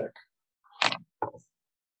perception check.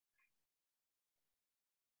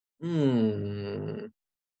 That's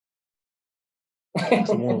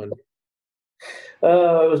a one.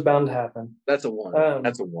 It was bound to happen. That's a one.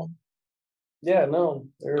 That's a one. Yeah, no,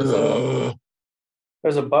 there's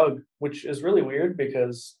a bug, which is really weird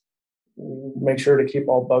because you make sure to keep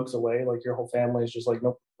all bugs away. Like your whole family is just like,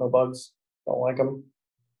 nope, no bugs, don't like them.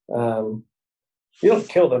 You don't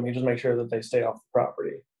kill them; you just make sure that they stay off the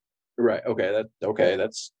property. Right. Okay.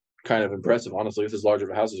 That's kind of impressive, honestly, with as large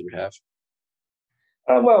of a house as we have.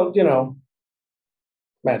 Well, you know,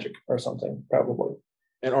 magic or something, probably.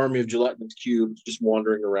 An army of gelatinous cubes just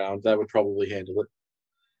wandering around, that would probably handle it.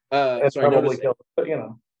 It's so probably killed, but you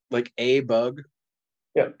know, like a bug.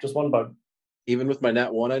 Yeah, just one bug. Even with my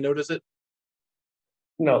nat 1, I notice it.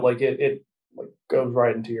 No, like it like goes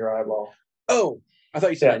right into your eyeball. Oh, I thought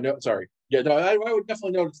you said I know. Sorry. Yeah, no, I would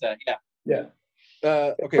definitely notice that. Yeah.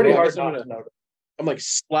 Yeah. Okay. Pretty hard not to notice. I'm like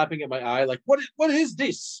slapping at my eye, like, what is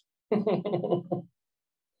this?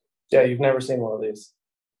 Yeah, you've never seen one of these.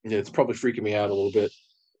 Yeah, it's probably freaking me out a little bit.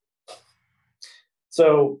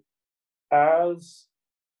 So, as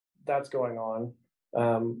that's going on,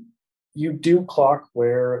 you do clock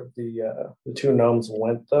where the two gnomes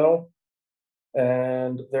went, though,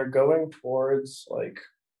 and they're going towards like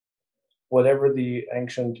whatever the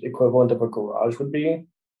ancient equivalent of a garage would be.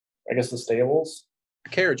 I guess the stables. A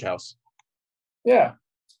carriage house. Yeah,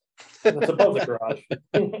 that's above the garage.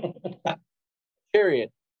 Carry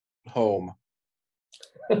it home.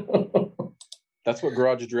 That's what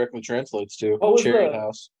garage directly translates to. Chariot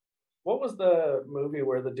house. What was the movie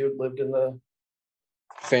where the dude lived in the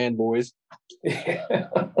fanboys? Yeah.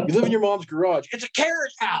 You live in your mom's garage. It's a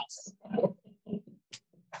carriage house.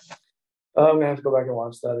 I'm gonna have to go back and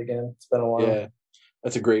watch that again. It's been a while. Yeah,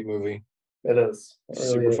 that's a great movie. It is. It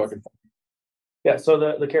really super is. Fucking fun. Yeah.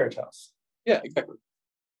 So the carriage house. Yeah, exactly.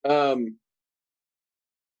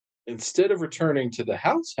 Instead of returning to the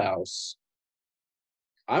house,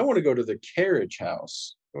 I want to go to the carriage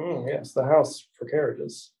house. Yes, the house for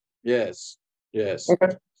carriages. Yes.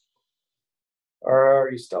 Okay. Are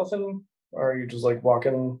you stealthing? Or are you just like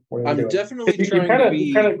walking? I'm definitely trying to be.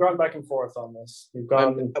 You've kind of gone back and forth on this. You've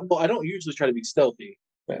gone. Well, I don't usually try to be stealthy.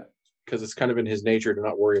 Yeah. Because it's kind of in his nature to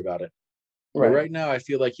not worry about it. Right. But right now, I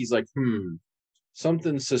feel like he's like,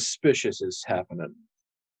 something suspicious is happening.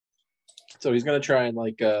 So he's gonna try and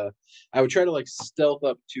like, I would try to like stealth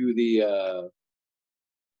up to the,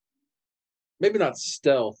 maybe not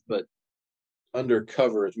stealth, but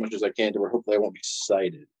undercover as much as I can to where hopefully I won't be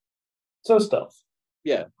sighted. So stealth.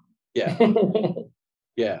 Yeah. Yeah.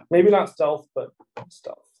 Maybe not stealth, but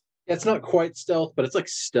stealth. Yeah, it's not quite stealth, but it's like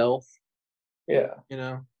stealth. Yeah. You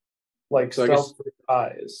know? Like so stealth for your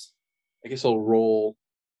eyes. I guess I'll roll.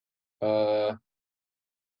 It's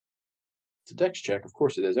a dex check. Of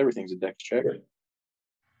course it is. Everything's a dex check.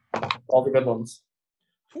 All the good ones.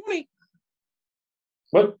 20.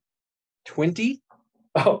 What? 20?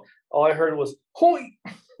 Oh, all I heard was "Hoi."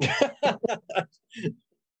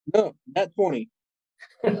 No, not 20.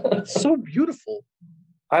 It's so beautiful.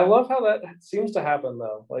 I love how that seems to happen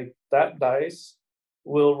though. Like that dice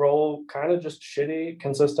will roll kind of just shitty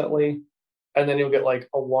consistently, and then you'll get like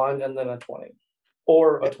a 1 and then a 20,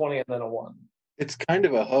 or a 20 and then a 1. It's kind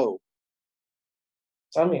of a hoe.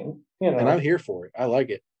 I mean, you know, and I'm here for it. I like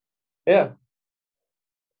it. Yeah.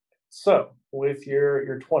 So with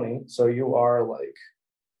your 20, so you are like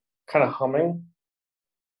kind of humming,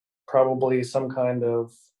 probably some kind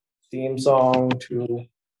of theme song to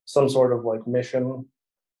some sort of like mission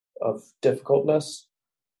of difficultness.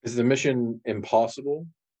 Is the mission impossible?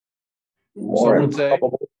 More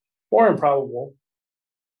improbable. More improbable.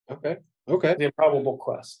 Okay. The improbable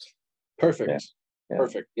quest. Perfect. Yeah.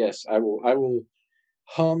 Perfect. Yes, I will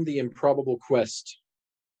hum the improbable quest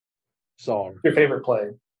song. Your favorite play.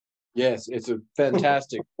 Yes, it's a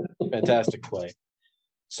fantastic, fantastic play.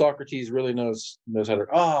 Socrates really knows how to.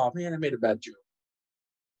 Oh man, I made a bad joke.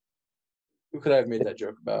 Who could I have made that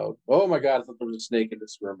joke about? Oh my god, I thought there was a snake in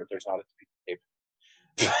this room, but there's not a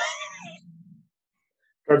snake.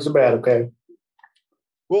 Drugs are bad, okay?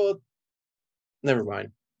 Well, never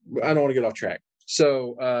mind. I don't want to get off track.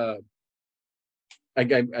 So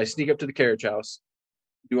I sneak up to the carriage house.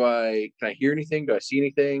 Can I hear anything? Do I see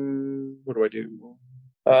anything? What do I do?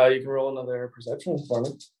 You can roll another perception for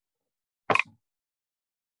me.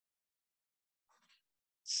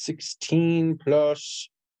 16 plus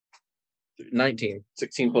 19.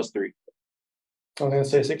 16 plus 3. I was going to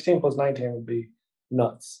say 16 plus 19 would be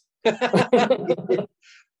nuts.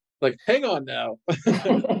 Like, hang on now.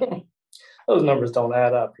 Those numbers don't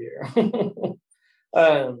add up here.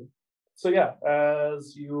 So yeah,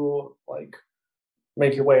 as you like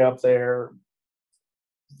make your way up there,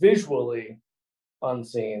 visually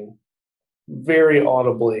unseen, very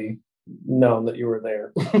audibly known that you were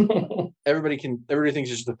there. Everybody thinks it's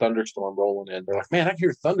just a thunderstorm rolling in. They're like, man, I can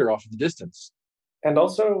hear thunder off in the distance. And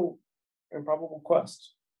also improbable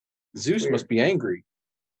quest. Zeus must be angry.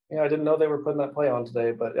 Yeah, I didn't know they were putting that play on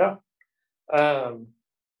today, but yeah.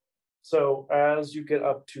 So as you get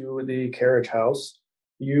up to the carriage house,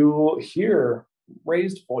 you hear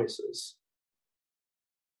raised voices.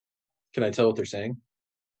 Can I tell what they're saying?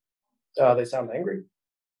 They sound angry.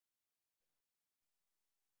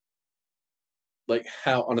 Like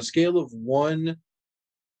how, on a scale of 1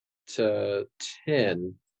 to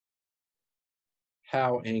 10,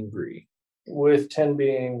 how angry? With 10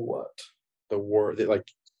 being what? The war, they like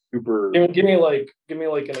super. Give me like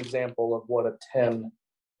an example of what a 10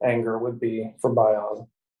 anger would be for Bion.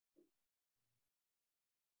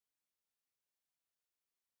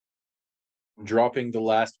 Dropping the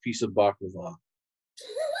last piece of baklava.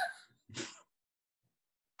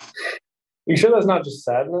 You sure that's not just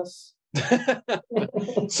sadness?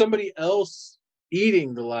 Somebody else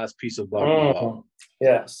eating the last piece of baklava.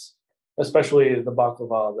 Yes, especially the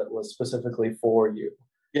baklava that was specifically for you.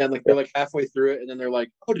 Yeah, like they're like halfway through it, and then they're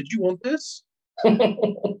like, "Oh, did you want this?"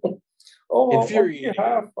 Oh, I'll give you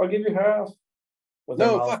half. I'll give you half.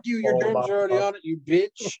 No, fuck you. Your germs are already on it, you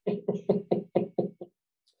bitch.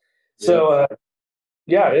 So,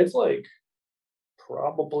 yeah, it's like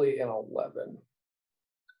probably an 11.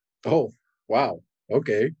 Oh, wow.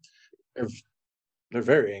 Okay. They're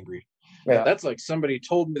very angry. Yeah. That's like somebody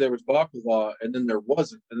told me there was baklava, and then there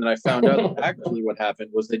wasn't. And then I found out that actually what happened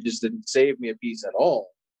was they just didn't save me a piece at all.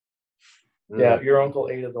 Yeah, your uncle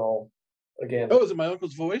ate it all again. Oh, is it my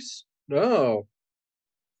uncle's voice? No.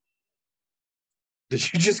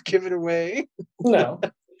 Did you just give it away? No.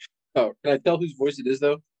 Oh, can I tell whose voice it is,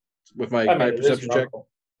 though? With my high perception check?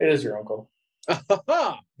 It is your uncle.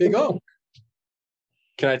 Big Unc.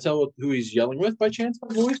 Can I tell who he's yelling with by chance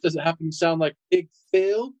by voice? Does it happen to sound like Big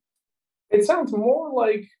Phil? It sounds more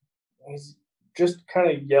like he's just kind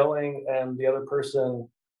of yelling, and the other person,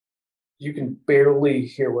 you can barely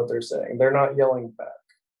hear what they're saying. They're not yelling back.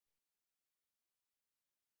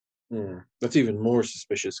 That's even more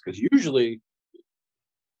suspicious, because usually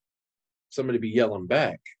somebody be yelling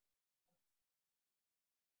back.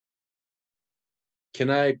 Can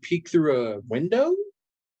I peek through a window?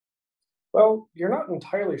 Well, you're not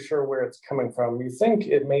entirely sure where it's coming from. You think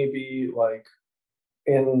it may be like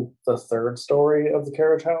in the third story of the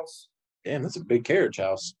carriage house. Damn, that's a big carriage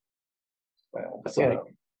house. Well, that's like,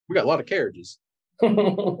 we got a lot of carriages.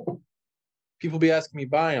 People be asking me,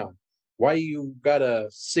 Bion, why you got a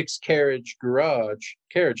 6-carriage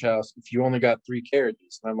carriage house if you only got 3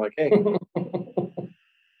 carriages? And I'm like, hey,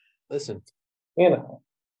 listen.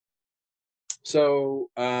 So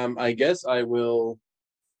I guess I will.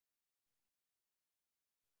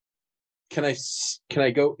 Can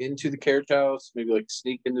I go into the carriage house? Maybe like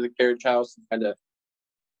sneak into the carriage house and kind of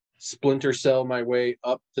splinter cell my way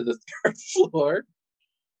up to the 3rd floor?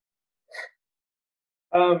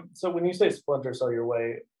 So when you say splinter cell your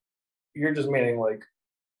way, you're just meaning like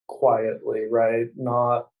quietly, right?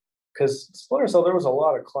 Not because splinter cell, there was a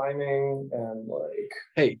lot of climbing and like.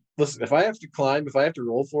 Hey, listen, if I have to climb, if I have to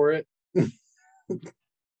roll for it,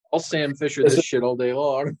 I'll Sam Fisher this shit all day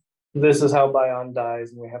long. This is how Bion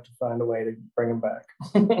dies, and we have to find a way to bring him back.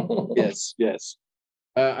 Yes.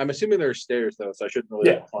 I'm assuming there are stairs, though, so I shouldn't really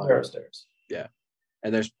have to climb. There are stairs. Yeah.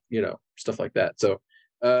 And there's, stuff like that. So,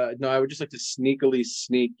 no, I would just like to sneakily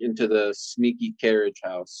sneak into the sneaky carriage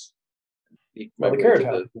house. The carriage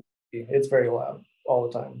house, it's very loud all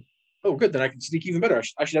the time. Oh, good. Then I can sneak even better.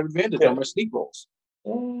 I should have advantage on my sneak rolls.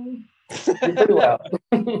 You're pretty loud.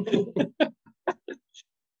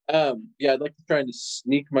 Yeah, I'd like to try and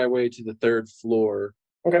sneak my way to the 3rd floor.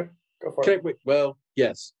 Okay, go for it. Wait, well,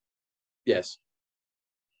 yes.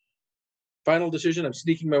 Final decision, I'm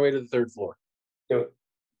sneaking my way to the 3rd floor. Do it.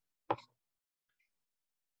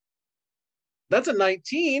 That's a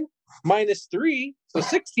 19 minus 3, so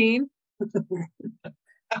 16.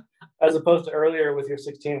 As opposed to earlier with your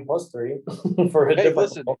 16 plus 3 for a Hey,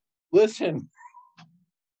 different listen.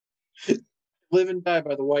 Live and die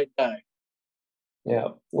by the white die. Yeah,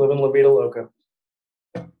 live in La Vida Loca.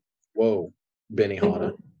 Whoa,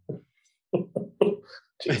 Benihana.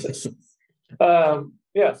 Jesus.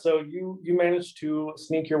 Yeah, so you managed to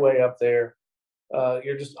sneak your way up there.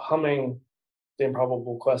 You're just humming the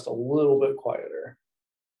Improbable Quest a little bit quieter.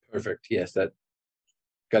 Perfect. Yes, that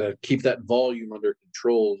got to keep that volume under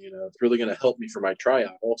control. It's really going to help me for my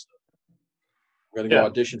tryout also. I'm going to go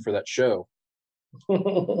audition for that show.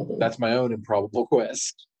 That's my own Improbable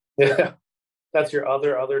Quest. Yeah. That's your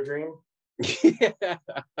other dream? Yeah.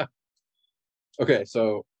 Okay,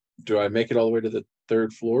 so do I make it all the way to the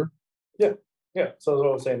 3rd floor? Yeah. So that's what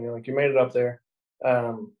I was saying. You made it up there.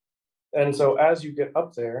 And so as you get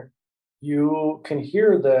up there, you can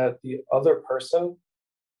hear that the other person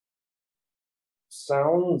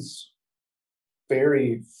sounds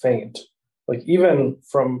very faint. Like even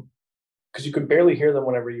from, because you could barely hear them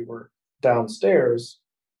whenever you were downstairs.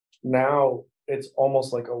 Now it's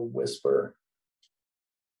almost like a whisper.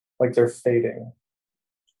 Like they're fading.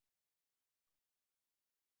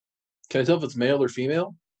 Can I tell if it's male or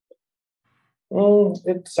female?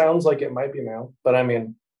 It sounds like it might be male, but I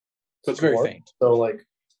mean, so it's very faint. So like,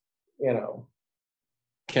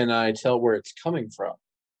 Can I tell where it's coming from?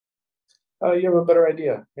 You have a better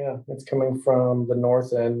idea. Yeah, it's coming from the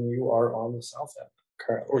north end. You are on the south end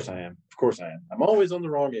currently. Of course I am. I'm always on the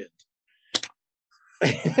wrong end.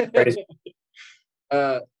 Crazy.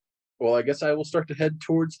 Well, I guess I will start to head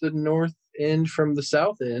towards the north end from the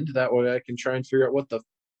south end. That way I can try and figure out what the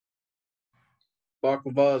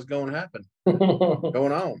baklava is going to happen.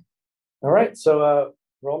 Going on. All right, so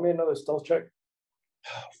roll me another stealth check.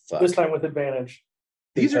 Oh, fuck. This time with advantage.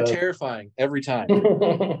 These are terrifying every time.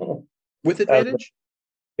 With advantage?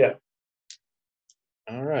 Yeah.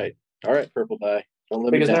 All right, purple die. Don't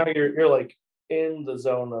let because me down. now you're like in the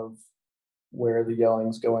zone of where the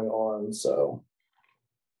yelling's going on, so.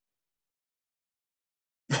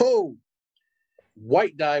 Oh,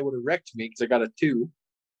 white die would have wrecked me because I got a 2.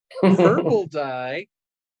 Purple die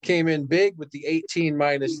came in big with the 18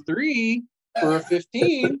 minus 3 for a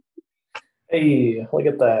 15. Hey, look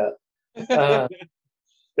at that.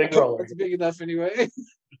 Big roller. That's big enough anyway.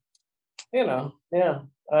 Yeah.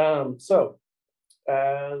 So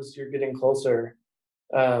as you're getting closer,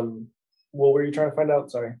 what were you trying to find out?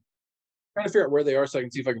 Sorry. Trying to figure out where they are so I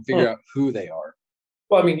can see if I can figure out who they are.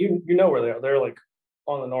 Well, I mean, you know where they are. They're like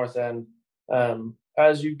on the north end.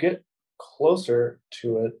 As you get closer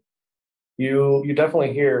to it, you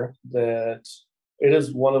definitely hear that it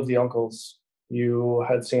is one of the uncles you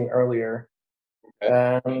had seen earlier.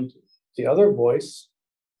 Okay. And the other voice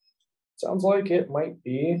sounds like it might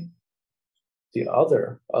be the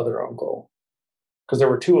other uncle, because there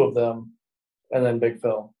were 2 of them, and then Big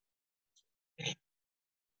Phil. This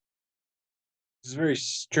is very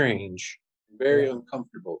strange, very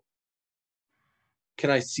uncomfortable. Can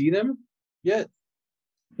I see them yet?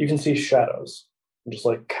 You can see shadows just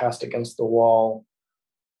like cast against the wall,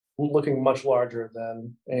 looking much larger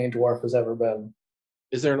than any dwarf has ever been.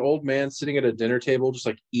 Is there an old man sitting at a dinner table just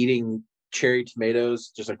like eating cherry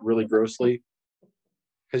tomatoes, just like really grossly?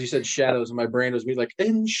 Because you said shadows, and my brain was me like,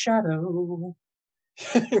 in shadow.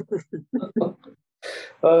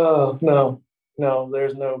 No,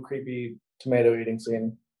 there's no creepy tomato eating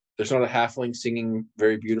scene. There's not a halfling singing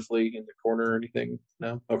very beautifully in the corner or anything?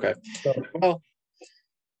 No? Okay. Well,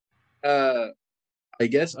 I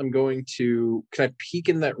guess I'm going to... Can I peek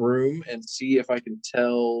in that room and see if I can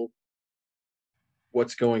tell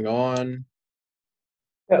what's going on?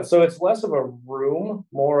 Yeah, so it's less of a room,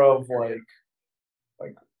 more of like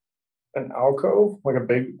an alcove, like a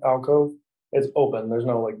big alcove. It's open. There's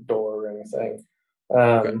no like door or anything.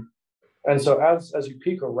 Okay. And so as you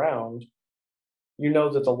peek around, you know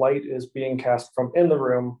that the light is being cast from in the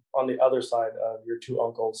room on the other side of your 2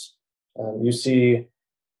 uncles. You see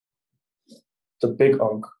the big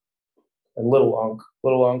unk and little unk.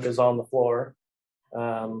 Little unk is on the floor.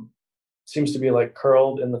 Seems to be like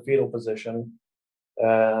curled in the fetal position.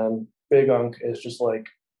 And big unk is just like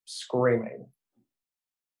screaming.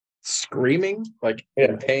 Screaming? Like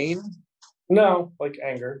in pain? No, like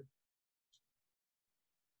anger.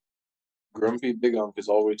 Grumpy big unk is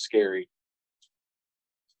always scary.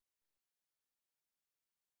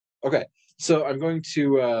 Okay, so I'm going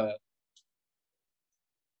to I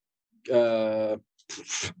don't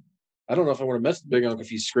know if I want to mess with big unk if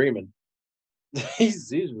he's screaming.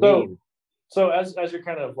 he's mean. So as you're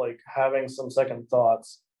kind of like having some second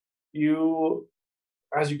thoughts, as you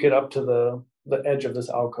get up to the edge of this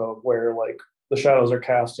alcove where like the shadows are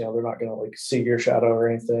cast. You know, they're not going to like see your shadow or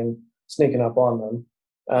anything sneaking up on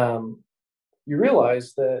them. You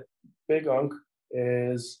realize that Big Unk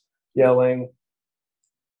is yelling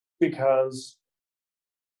because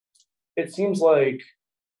it seems like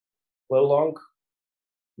Little Unk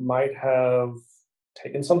might have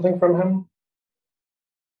taken something from him.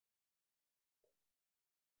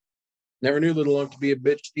 Never knew Little Unk to be a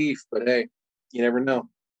bitch thief, but hey, you never know.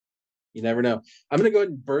 You never know. I'm gonna go ahead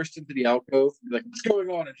and burst into the alcove and be like, what's going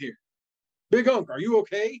on in here? Big Unk, are you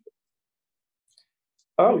okay?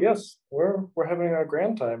 Oh yes, we're having a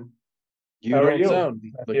grand time. You How are don't you? sound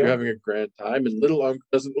like you're having a grand time, and Little Unk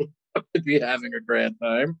doesn't look like to be having a grand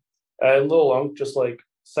time. And Little Unk just like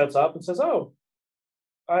sets up and says, "Oh,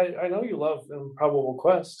 I know you love Improbable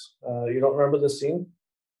Quest. You don't remember this scene?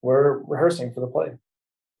 We're rehearsing for the play."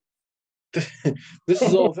 This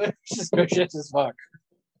is all very suspicious as fuck.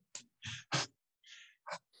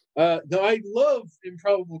 No, I love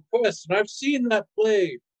Improbable Quest, and I've seen that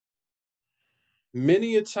play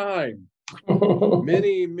many a time.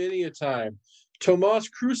 Many a time. Tomas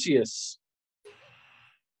Crucius.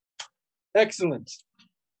 Excellent.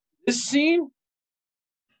 This scene?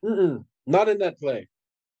 Not in that play.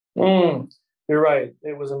 You're right.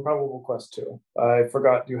 It was Improbable Quest 2. I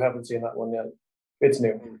forgot you haven't seen that one yet. It's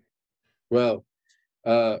new. Well,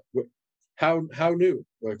 how new?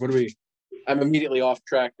 Like, what do we? I'm immediately off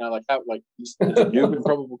track now. Like, how? Like, is it new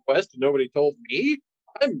Improbable Quest? And nobody told me.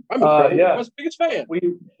 I'm Improbable Quest's biggest fan.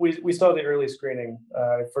 We saw the early screening.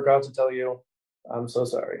 I forgot to tell you. I'm so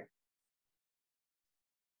sorry.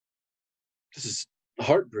 This is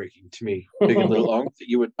heartbreaking to me, Big and Little Unk, that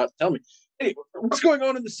you would not tell me. Hey, what's going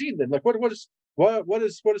on in the scene then? Like, what is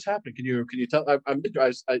happening? Can you tell? I'm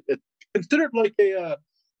consider it like a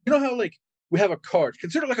you know how like we have a cart.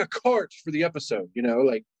 Consider it like a cart for the episode. You know,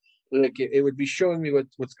 like it would be showing me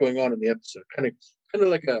what's going on in the episode. Kind of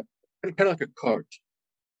like a cart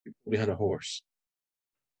behind a horse.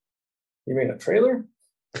 You mean a trailer?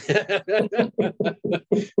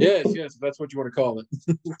 Yes, that's what you want to call it.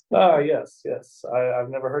 Yes. I've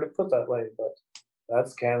never heard it put that way, but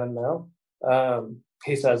that's canon now.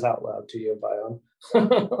 He says out loud to you, Bion.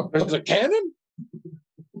 There's a cannon?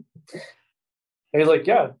 He's like,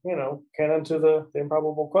 yeah, canon to the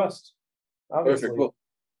Improbable Quest. Obviously. Perfect.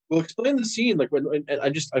 Well, explain the scene. Like when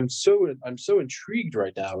I'm so intrigued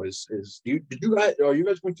right now. Are you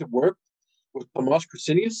guys going to work with Tomas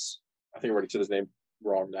Crucinius? I think I already said his name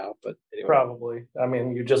wrong now, but anyway. Probably. I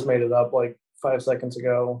mean, you just made it up like 5 seconds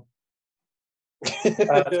ago.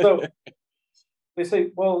 So they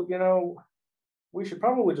say, well, we should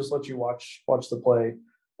probably just let you watch the play.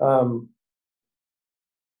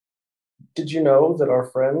 Did you know that our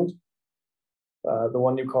friend, the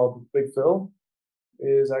one you called Big Phil,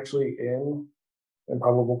 is actually in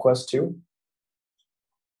Improbable Quest 2?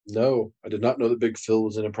 No, I did not know that Big Phil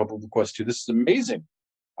was in Improbable Quest 2. This is amazing.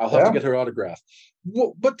 I'll have to get her autograph.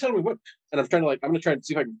 But tell me what. And I'm going to try and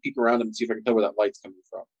see if I can peek around him and see if I can tell where that light's coming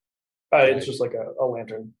from. It's just like a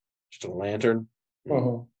lantern. Just a lantern.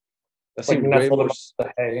 Mm-hmm. That seemed way more.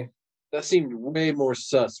 Hay. That seemed way more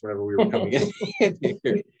sus whenever we were coming in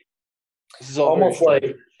here. This is all almost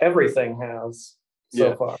like everything has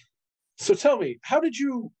so far. So tell me, how did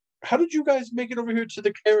you guys make it over here to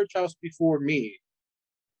the carriage house before me?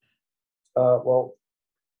 Well,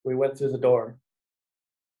 we went through the door.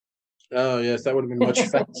 Oh yes, that would have been much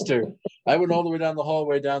faster. I went all the way down the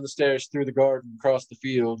hallway, down the stairs, through the garden, across the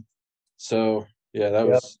field. So yeah, that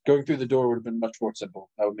was going through the door would have been much more simple.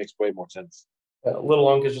 That would make way more sense. Little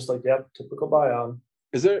Unk is just like, yep, typical Bion.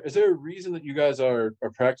 Is there a reason that you guys are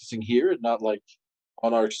practicing here and not like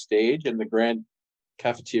on our stage in the grand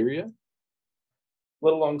cafeteria?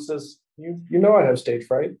 Little Unk says, you know I have stage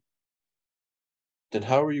fright. Then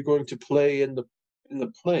how are you going to play in the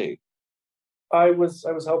play? I was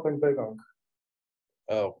helping Big Unk.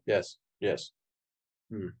 Oh yes.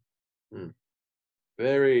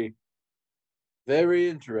 Very, very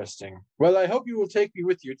interesting. Well, I hope you will take me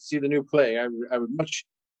with you to see the new play. I would much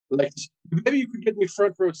like to, maybe you could get me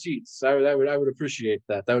front row seats. I would appreciate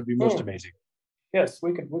that. That would be most amazing. Yes,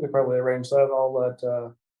 we could probably arrange that. I'll let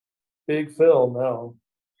Big Phil know.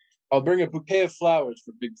 I'll bring a bouquet of flowers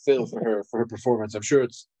for Big Phil for her performance. I'm sure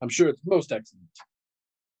it's most excellent.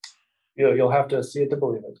 You'll have to see it to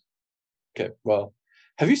believe it. Okay. Well,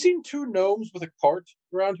 have you seen two gnomes with a cart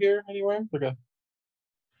around here anywhere? Like a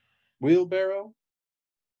wheelbarrow?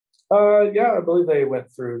 Yeah, I believe they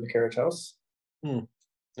went through the carriage house.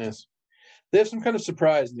 Yes. They have some kind of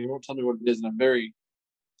surprise and they won't tell me what it is, and I'm very,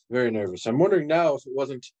 very nervous. I'm wondering now if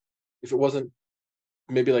it wasn't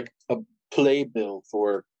maybe like a playbill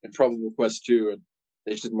for Probable Quest 2, and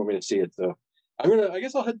they just didn't want me to see it. So I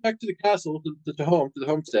guess I'll head back to the castle, to the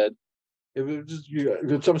homestead. It was just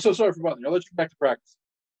I'm so sorry for bothering you. I'll let you back to practice.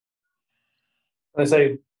 They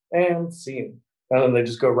say, and scene. And then they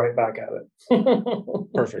just go right back at it.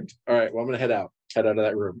 Perfect. All right. Well, I'm gonna head out of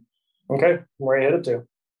that room. Okay, where are you headed to?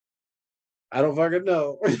 I don't fucking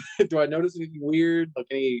know. Do I notice anything weird?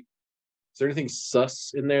 Is there anything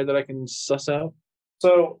sus in there that I can suss out?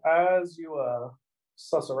 So as you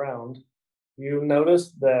suss around, you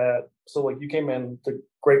notice that you came in the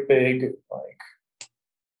great big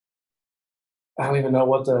I don't even know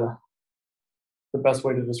what the best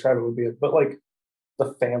way to describe it would be, but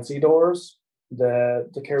the fancy doors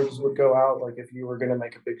that the carriages would go out, if you were going to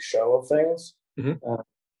make a big show of things. Mm-hmm.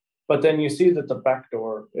 But then you see that the back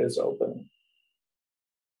door is open.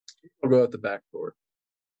 I'll go out the back door.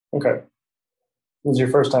 Okay. This is your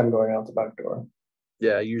first time going out the back door.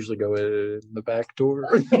 Yeah, I usually go in the back door.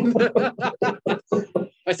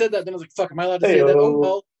 I said that, then I was like, fuck, am I allowed to say that? Oh,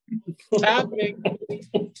 well, it's happening.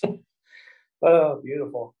 Oh,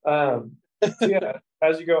 beautiful. So yeah,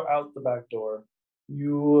 as you go out the back door,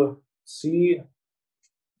 you see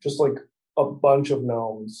just a bunch of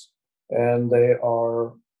gnomes, and they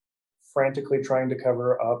are frantically trying to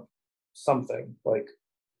cover up something,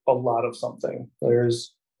 a lot of something.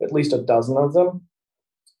 There's at least a dozen of them.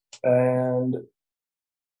 And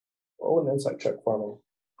roll an insight check for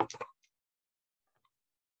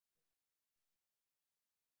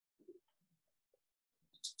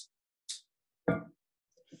me.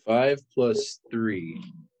 5 plus 3,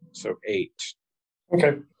 so 8.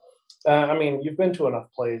 Okay. You've been to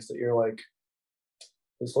enough plays that you're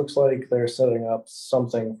this looks like they're setting up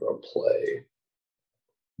something for a play,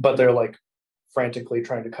 but they're frantically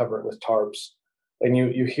trying to cover it with tarps, and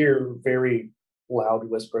you hear very loud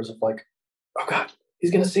whispers of oh God,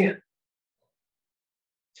 he's gonna see it.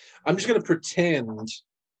 I'm just gonna pretend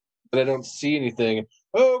that I don't see anything.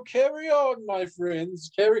 Oh, carry on, my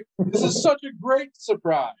friends. This is such a great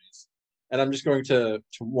surprise. And I'm just going to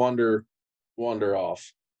wander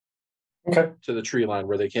off. Okay. To the tree line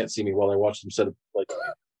where they can't see me while I watch them set up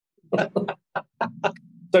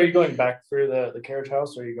So are you going back through the carriage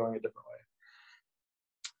house, or are you going a different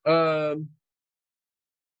way?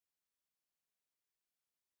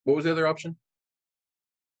 What was the other option?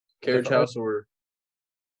 Carriage house or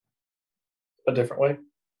a different way?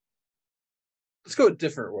 Let's go a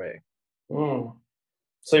different way.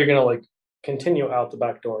 So you're gonna continue out the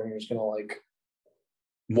back door, and you're just gonna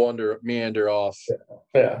meander off.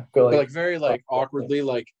 Yeah. Go very awkwardly,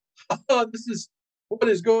 oh, this is what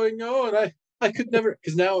is going on. I could never,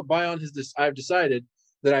 because now at Bion I've decided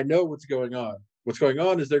that I know what's going on. What's going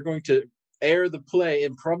on is they're going to air the play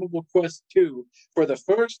Improbable Quest 2 for the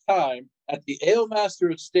first time at the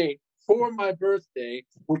Alemaster Estate for my birthday,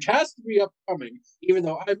 which has to be upcoming, even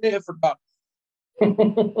though I may have forgotten.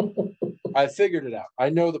 I figured it out. I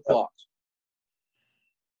know the plot.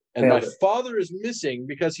 And my father is missing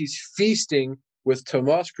because he's feasting with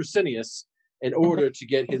Tomas Crescenius in order to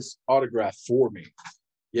get his autograph for me.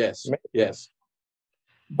 Yes.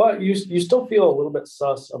 But you still feel a little bit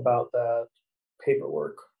sus about that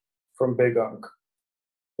paperwork from Big Unk.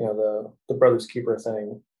 The Brothers Keeper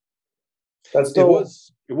thing. That's still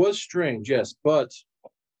it was strange, yes, but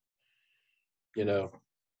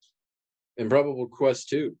Improbable Quest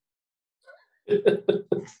 2.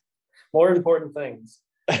 More important things.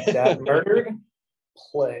 Dad murdered,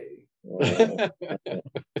 play.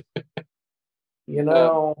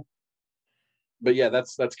 But yeah,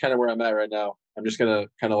 that's kind of where I'm at right now. I'm just gonna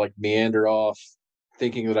kind of meander off,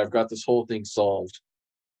 thinking that I've got this whole thing solved.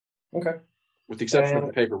 Okay. With the exception of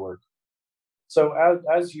the paperwork. So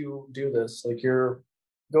as you do this, you're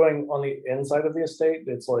going on the inside of the estate.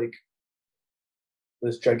 It's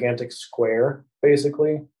this gigantic square,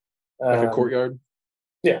 basically. Like a courtyard?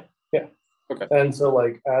 Yeah. Okay. And so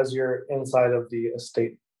as you're inside of the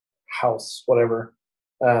estate house, whatever,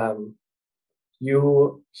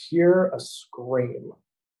 you hear a scream.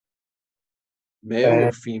 Male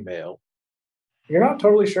or female? You're not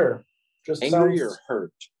totally sure. Just angry or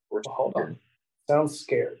hurt? Or hold on. Sounds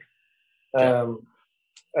scared. Okay.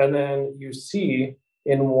 And then you see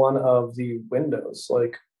in one of the windows,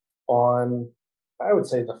 on, I would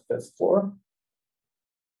say, the 5th floor,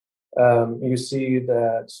 you see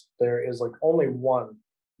that there is only one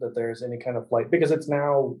that there's any kind of light, because it's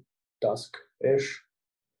now dusk-ish.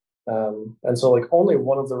 And so only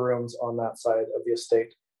one of the rooms on that side of the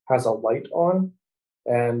estate has a light on,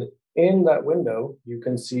 and in that window you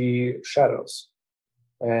can see shadows,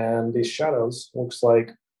 and these shadows looks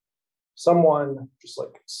like someone just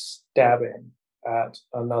stabbing at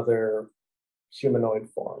another humanoid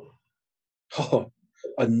form. Oh,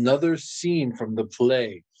 another scene from the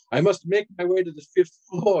play. I must make my way to the 5th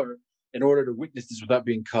floor in order to witness this without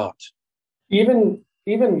being caught. Even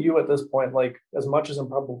you at this point, like as much as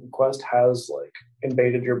Improbable Quest has like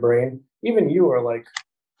invaded your brain, even you are like,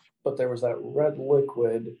 but there was that red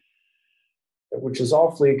liquid, which is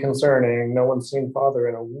awfully concerning. No one's seen father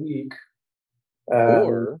in a week.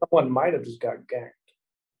 Or someone might have just got ganked.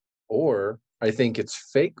 Or I think it's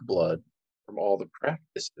fake blood from all the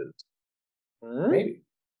practices. Maybe.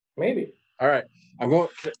 All right. I'm going.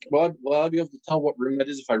 Will I be able to tell what room that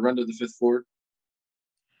is if I run to the 5th floor?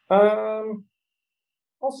 I'll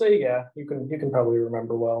say yeah. You can probably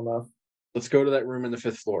remember well enough. Let's go to that room in the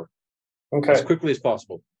 5th floor. Okay. As quickly as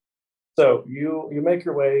possible. So you make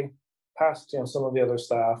your way past some of the other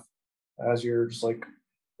staff as you're just like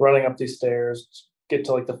running up these stairs, get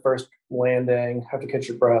to like the first landing, have to catch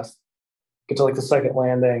your breath. Get to like the second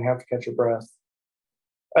landing, have to catch your breath.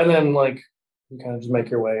 And then like you kind of just make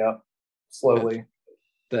your way up slowly.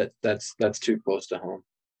 That's too close to home.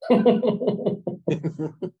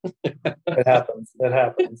 It happens.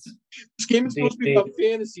 This game is supposed to be about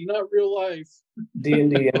fantasy, not real life.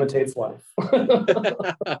 D&D imitates life.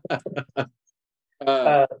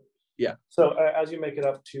 Yeah. So as you make it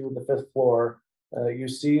up to the 5th floor, you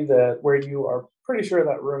see that where you are pretty sure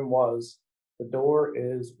that room was, the door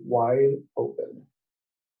is wide open.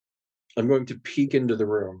 I'm going to peek into the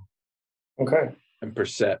room. Okay. And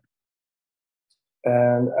percept.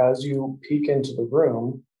 And as you peek into the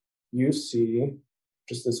room, you see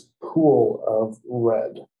just this pool of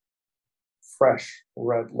fresh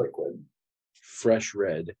red liquid. Fresh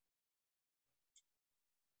red.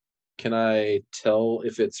 Can I tell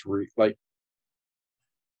if it's like?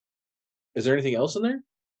 Is there anything else in there?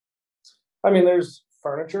 I mean, there's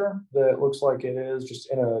furniture that looks like it is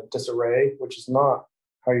just in a disarray, which is not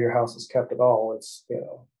how your house is kept at all. It's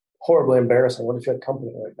horribly embarrassing. What if you had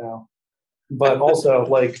company right now? But also,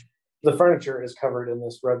 like the furniture is covered in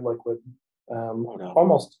this red liquid,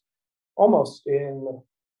 almost in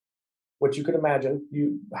what you could imagine.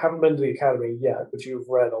 You haven't been to the academy yet, but you've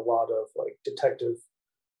read a lot of like detective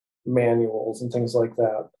manuals and things like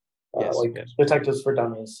that, yes. Detectives for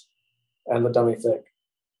Dummies and The Dummy Thick.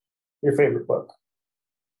 Your favorite book.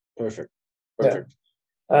 Perfect. Yeah.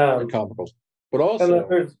 Comical. But also,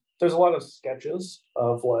 and there's a lot of sketches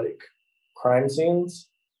of like crime scenes,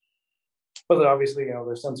 but obviously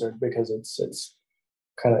they're censored because it's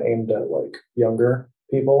kind of aimed at like younger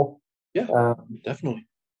people. Yeah, definitely.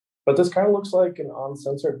 But this kind of looks like an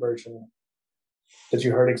uncensored version that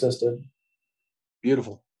you heard existed.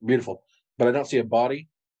 Beautiful. But I don't see a body.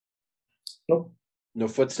 Nope. No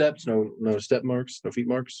footsteps. No step marks. No feet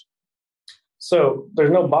marks. So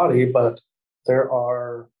there's no body, but there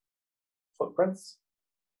are footprints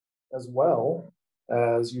as well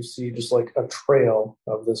as you see just like a trail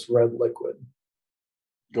of this red liquid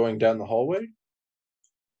going down the hallway.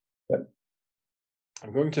 Yep.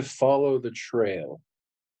 I'm going to follow the trail.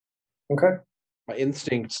 Okay. My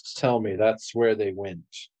instincts tell me that's where they went.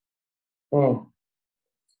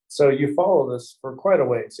 So you follow this for quite a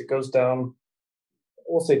ways. It goes down,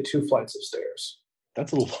 we'll say 2 flights of stairs.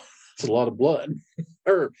 That's a lot of blood.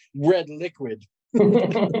 Or red liquid.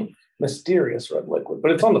 Mysterious red liquid,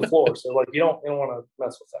 but it's on the floor, so like you don't want to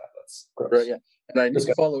mess with that. That's gross. Right, yeah. And I need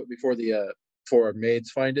to follow it before our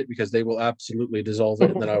maids find it, because they will absolutely dissolve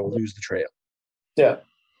it, and then I will lose the trail. Yeah.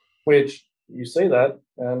 Which you say that,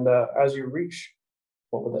 and as you reach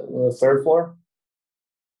the 3rd floor?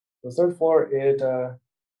 The 3rd floor, it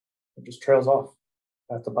just trails off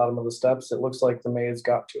at the bottom of the steps. It looks like the maids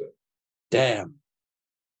got to it. Damn.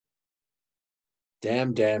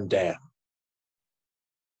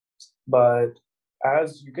 But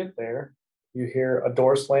as you get there, you hear a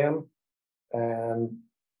door slam and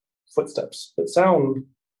footsteps that sound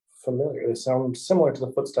familiar. They sound similar to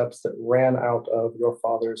the footsteps that ran out of your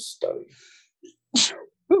father's study.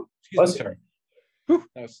 Bless you.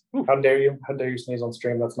 How dare you? How dare you sneeze on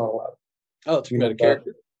stream? That's not allowed. Oh, it's a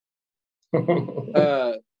character.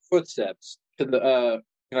 Footsteps. Can I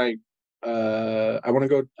want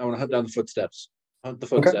to hunt down the footsteps. Hunt the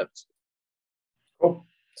footsteps. Okay. Cool.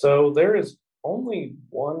 So there is only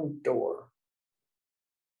one door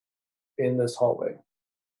in this hallway.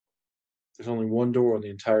 There's only one door on the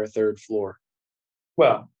entire 3rd floor.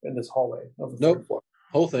 Well, in this hallway of the 3rd floor.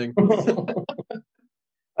 Whole thing.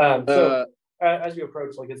 So as you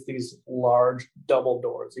approach, like it's these large double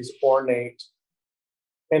doors, these ornate,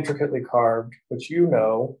 intricately carved, which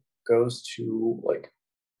goes to like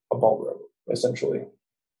a ballroom, essentially.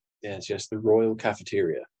 Yes, the royal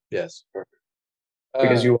cafeteria. Yes, perfect.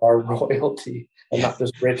 Because you are royalty and not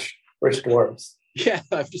this rich Rich dwarves. Yeah,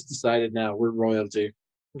 I've just decided now we're royalty.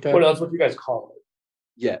 Okay. Well, that's what you guys call it.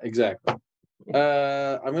 Yeah, exactly.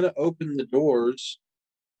 I'm gonna open the doors,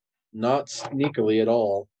 not sneakily at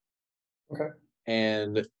all. Okay.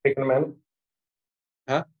 And Kicking them in?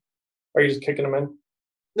 Huh? Are you just kicking them in?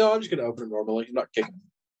 No, I'm just gonna open them normally. I'm not kicking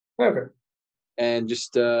them. Okay. And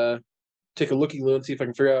just take a looky-loo and see if I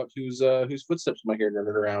can figure out whose footsteps am I hearing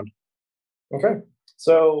running around. Okay.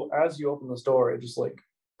 So as you open this door, it just like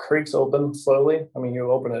creaks open slowly. I mean,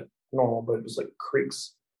 you open it normal, but it just like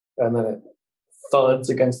creaks, and then it thuds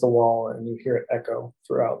against the wall, and you hear it echo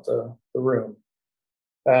throughout the room.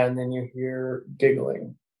 And then you hear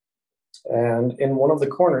giggling. And in one of the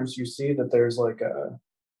corners, you see that there's like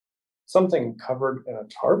something covered in a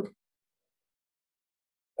tarp.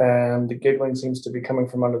 And the giggling seems to be coming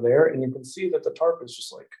from under there. And you can see that the tarp is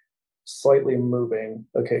just like slightly moving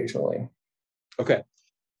occasionally. Okay.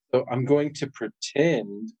 So I'm going to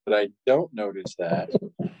pretend that I don't notice that.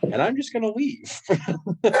 And I'm just going to leave.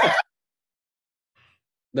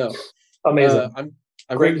 No. Amazing. I'm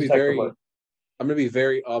Great going to be detective work. I'm going to be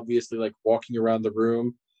very obviously like walking around the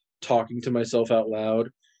room, talking to myself out loud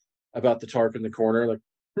about the tarp in the corner, like,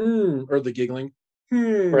 or the giggling.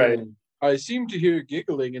 Right. I seem to hear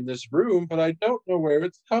giggling in this room, but I don't know where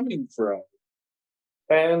it's coming from.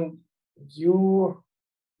 And you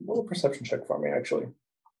roll a perception check for me, actually.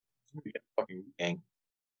 Fucking gang.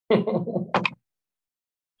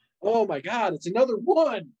 Oh my god, it's another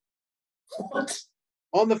one! What?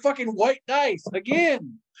 On the fucking white dice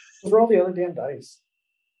again! Roll the other damn dice.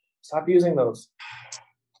 Stop using those.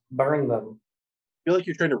 Burn them. I feel like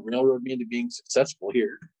you're trying to railroad me into being successful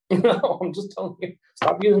here. No, I'm just telling you.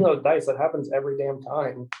 Stop using those dice. That happens every damn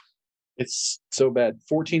time. It's so bad.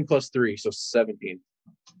 14 plus 3, so 17.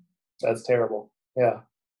 That's terrible. Yeah.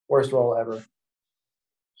 Worst roll ever.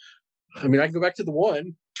 I mean, I can go back to the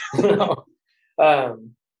one. No.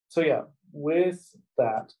 So yeah, with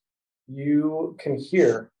that, you can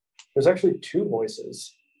hear there's actually two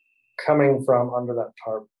voices coming from under that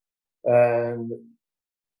tarp. And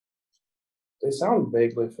they sound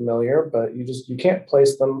vaguely familiar, but you can't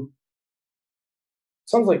place them.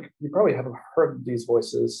 Sounds like you probably haven't heard these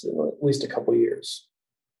voices in at least a couple years.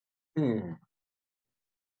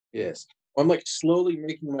 Yes. I'm like slowly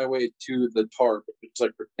making my way to the tarp. It's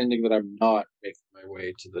like pretending that I'm not making my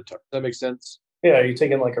way to the tarp. Does that make sense? Yeah, you're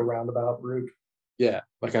taking like a roundabout route. Yeah.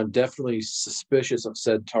 Like I'm definitely suspicious of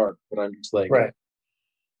said tarp, but I'm just like, right.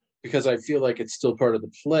 Because I feel like it's still part of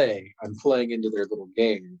the play. I'm playing into their little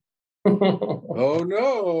game. Oh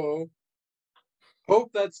no.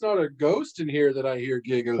 Hope that's not a ghost in here that I hear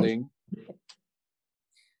giggling.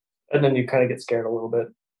 And then you kind of get scared a little bit.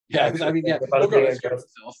 Yeah, Actually, I mean, yeah. about Oh god, I being a scared ghost.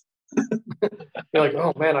 myself. You're like,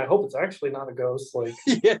 oh man, I hope it's actually not a ghost. Like,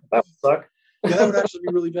 Yeah. that would suck. Yeah, that would actually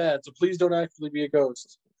be really bad. So please don't actually be a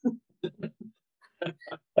ghost.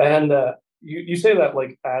 And you say that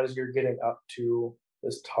like as you're getting up to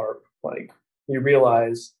this tarp, like you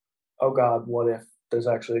realize, oh god, what if there's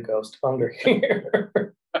actually a ghost under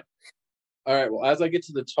here? All right. Well, as I get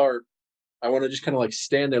to the tarp, I want to just kind of like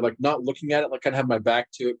stand there, like not looking at it, like kind of have my back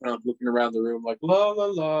to it, kind of looking around the room, like la la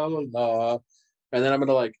la la la, and then I'm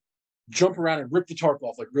gonna like jump around and rip the tarp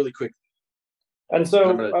off like really quick. And so,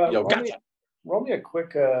 I'm gonna yell, gotcha. Roll me a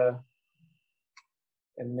quick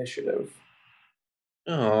initiative.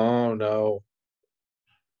 Oh no.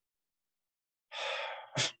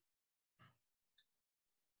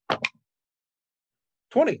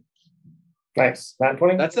 $20. Nice. Nat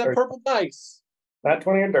 20? That's that purple dice. Nat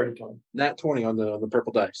 20 or dirty 20? Nat 20 on the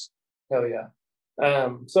purple dice. Hell yeah.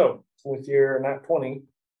 So with your nat 20,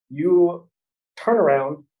 you turn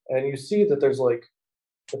around and you see that there's like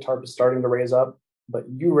the tarp is starting to raise up, but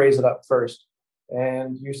you raise it up first,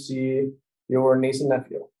 and you see your niece and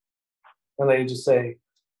nephew. And they just say,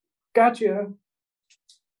 gotcha.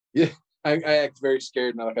 Yeah. I act very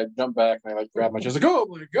scared now. Like I jump back and I like grab my chest, like, oh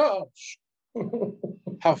my gosh.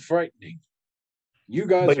 How frightening. You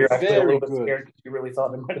guys but you're are actually a very little bit good. scared because you really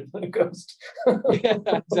thought it might have been a ghost. Yeah,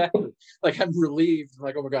 exactly. Like I'm relieved. I'm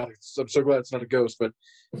like, oh my god, I'm so glad it's not a ghost. But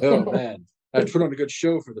oh man, I have to put on a good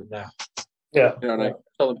show for them now. Yeah. You know, and I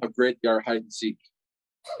tell them how great they are hide and seek.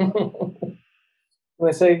 And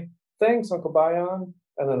they say, thanks, Uncle Bion.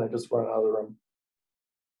 And then they just run out of the room.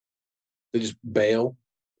 They just bail.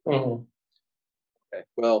 Mm-hmm. Okay.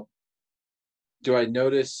 Well, do I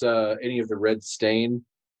notice any of the red stain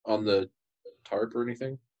on the tarp or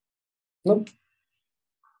anything? Nope.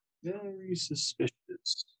 Very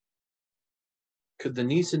suspicious. Could the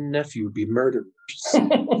niece and nephew be murderers?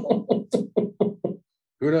 Who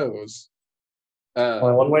knows?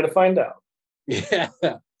 Only one way to find out. Yeah.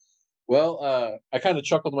 Well, I kind of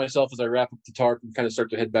chuckled to myself as I wrap up the tarp and kind of start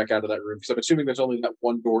to head back out of that room because I'm assuming there's only that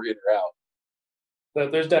one door in or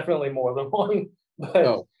out. There's definitely more than one,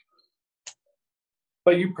 but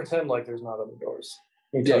but you pretend like there's not other doors.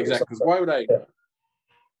 Yeah, exactly. Because why would I?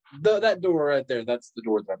 Yeah. That door right there, that's the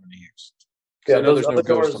door that I'm going to use. Yeah, I know there's no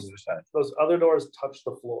ghost on the other side. Those other doors touch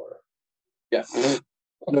the floor. Yeah.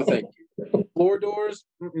 No, thank you. Floor doors?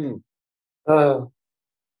 Mm-mm.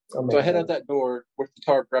 So I head out that door with the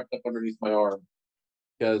tarp wrapped up underneath my arm.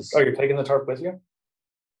 Because you're taking the tarp with you?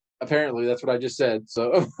 Apparently, that's what I just said.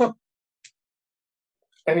 So,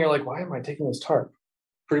 and you're like, why am I taking this tarp?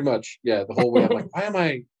 Pretty much, yeah. The whole way, I'm like, why am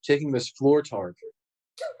I taking this floor tarp?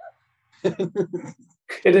 It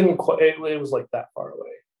didn't quite. It was like that far away.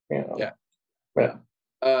 You know?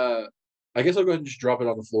 Yeah. I guess I'll go ahead and just drop it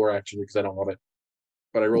on the floor actually because I don't want it.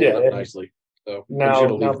 But I rolled it up nicely, so now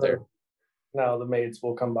leave it there. Now the maids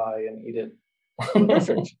will come by and eat it.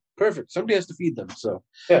 Perfect. Somebody has to feed them, so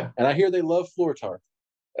yeah. And I hear they love floor tarp.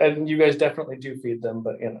 And you guys definitely do feed them,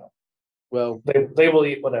 but well, they will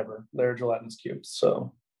eat whatever. They're gelatinous cubes,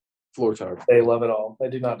 so floor tarp. They love it all. They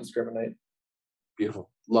do not discriminate. Beautiful.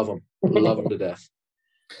 Love them. Love them to death.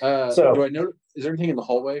 So, do I know? Is there anything in the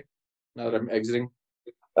hallway now that I'm exiting?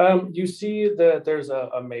 You see that there's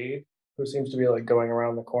a maid who seems to be like going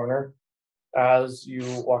around the corner as you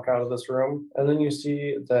walk out of this room, and then you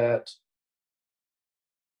see that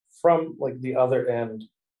from like the other end,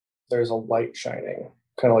 there's a light shining,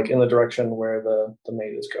 kind of like in the direction where the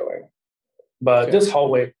maid is going. But Okay. this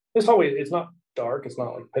hallway, it's not dark. It's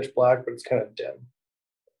not like pitch black, but it's kind of dim.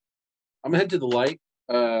 I'm gonna head to the light.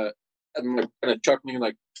 I'm like, kind of chuckling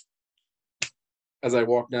like as I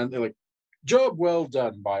walk down. They're like, "Job well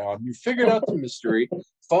done, Bion. You figured out the mystery.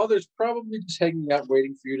 Father's probably just hanging out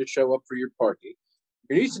waiting for you to show up for your party.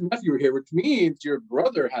 Your niece and nephew are here, which means your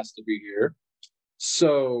brother has to be here.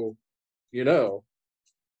 So,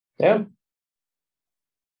 Yeah.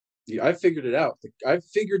 I figured it out. I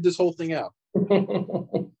figured this whole thing out.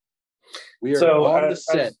 We are on the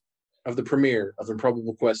set of the premiere of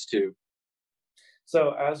Improbable Quest 2.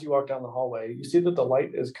 So as you walk down the hallway, you see that the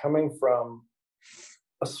light is coming from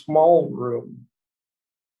a small room,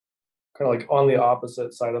 kind of like on the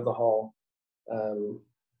opposite side of the hall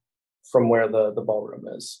from where the ballroom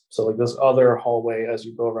is. So like this other hallway, as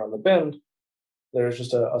you go around the bend, there's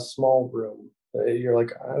just a small room. You're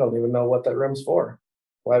like, I don't even know what that room's for.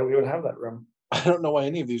 Why do we even have that room? I don't know why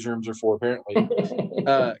any of these rooms are for, apparently.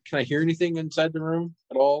 Can I hear anything inside the room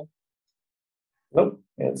at all? Nope,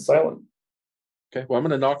 it's silent. Okay, well, I'm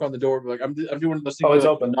going to knock on the door. Like I'm doing this thing. Oh, it's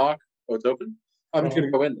open. Knock. Oh, it's open? I'm just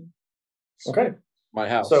going to go in. Okay. My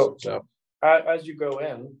house. So as you go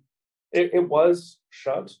in, it was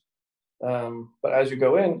shut. But as you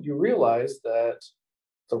go in, you realize that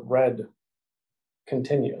the red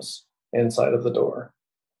continues inside of the door.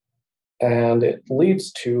 And it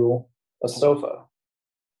leads to a sofa.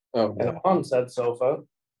 Oh, and on said sofa,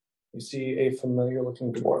 you see a familiar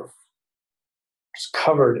looking dwarf, just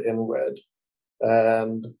covered in red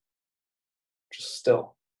and just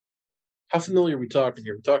still. How familiar are we talking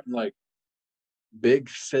here? We're talking like Big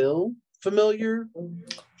Phil familiar?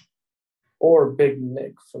 Or Big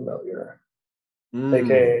Nick familiar.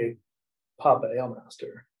 AKA Papa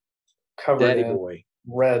Alemaster. Covered Daddy in boy.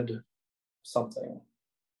 red something.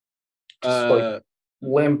 Just like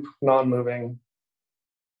limp, non-moving.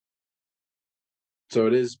 So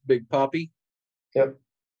it is Big Poppy? Yep.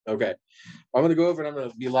 Okay. I'm going to go over and I'm going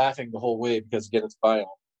to be laughing the whole way because, again, it's Bion.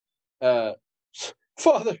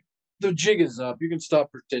 Father, the jig is up. You can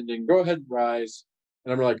stop pretending. Go ahead and rise.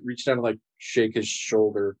 And I'm going to, like, reach down and, like, shake his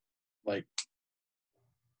shoulder. Like.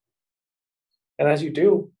 And as you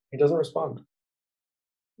do, he doesn't respond.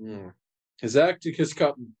 His acting has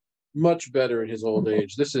gotten much better in his old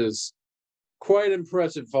age. This is quite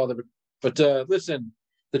impressive, Father. But listen,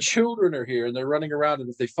 the children are here and they're running around, and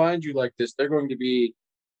if they find you like this, they're going to be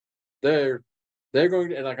they're going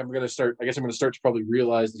to, and like I'm going to start to probably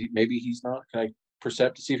realize that maybe he's not. Can I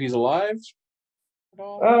percept to see if he's alive at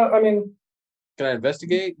all? I mean, can I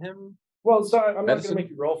investigate him? Well, so I'm not going to make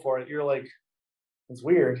you roll for it. You're like, it's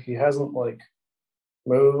weird. He hasn't like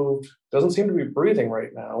moved. Doesn't seem to be breathing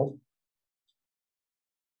right now.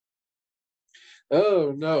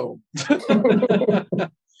 Oh no.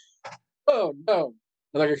 Oh no.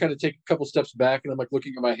 And like I kind of take a couple steps back and I'm like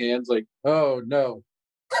looking at my hands like, oh no.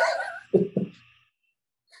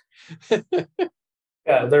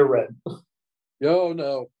 Yeah, they're red. Oh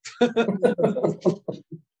no.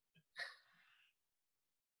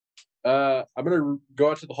 I'm gonna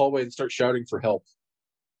go out to the hallway and start shouting for help.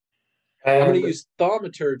 I'm gonna use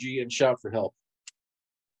thaumaturgy and shout for help.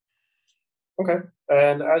 Okay.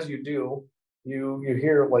 And as you do, you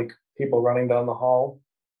hear like people running down the hall,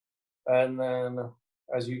 and then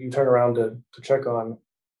as you turn around to check on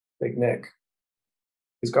Big Nick,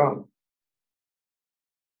 he's gone.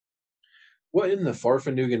 What in the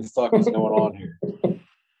Farfanugan fuck is going on here?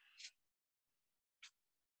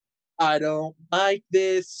 I don't like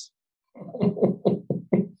this.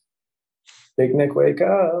 Big Nick, wake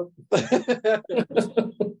up.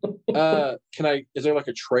 Is there like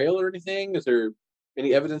a trail or anything? Is there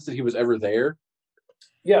any evidence that he was ever there?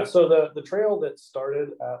 Yeah, so the trail that started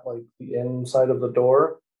at like the inside of the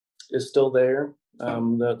door is still there.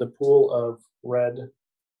 The pool of red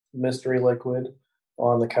mystery liquid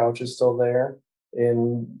on the couch is still there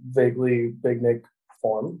in vaguely Big Nick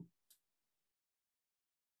form.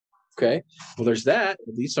 Okay, well, there's that.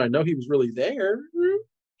 At least I know he was really there.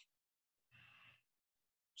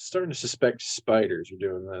 Starting to suspect spiders are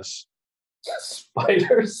doing this.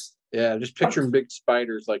 Spiders? Yeah, just picturing big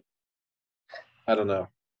spiders. Like, I don't know.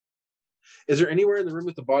 Is there anywhere in the room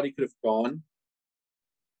that the body could have gone?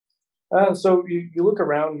 So you look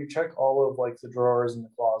around, you check all of like the drawers and the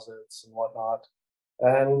closets and whatnot,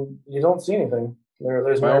 and you don't see anything.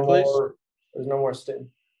 There's Fireplace?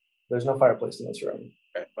 There's no fireplace in this room.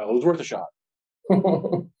 Okay, well, it was worth a shot.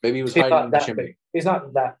 Maybe he was He's hiding not in the that chimney. big. He's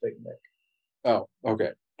not that big, Nick. Oh,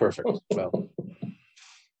 okay, perfect. Well,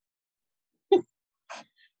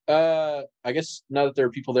 I guess now that there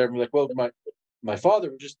are people there, I'm like, well, my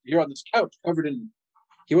father was just here on this couch, covered in.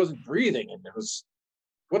 He wasn't breathing, and it was.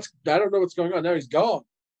 I don't know what's going on. Now he's gone.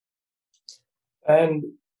 And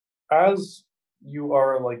as you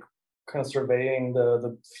are like kind of surveying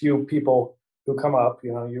the few people who come up,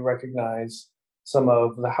 you recognize some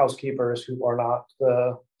of the housekeepers who are not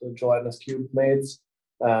the gelatinous cube maids.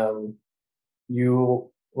 You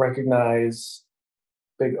recognize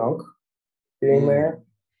Big Unk being there,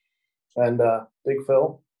 and Big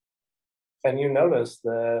Phil, and you notice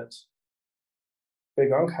that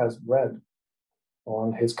Big Unk has red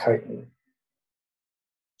on his chitin.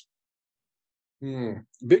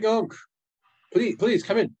 Big Unk, please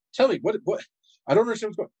come in. Tell me what I don't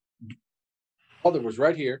understand what's going on. Father was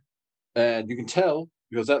right here, and you can tell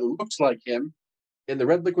because that looks like him in the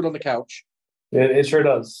red liquid on the couch. It sure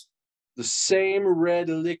does. The same red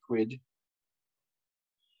liquid.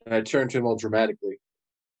 And I turn to him all dramatically.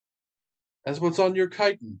 As what's on your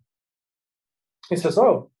chitin. He says,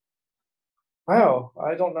 "Oh, wow,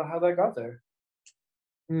 I don't know how that got there."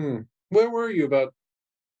 Where were you about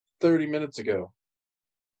 30 minutes ago?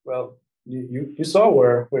 Well, you saw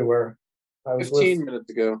where we were. I was 15 minutes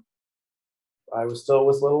ago. I was still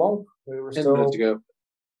with Little Unk. We were 10 still minutes ago.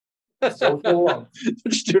 still with Little Unk.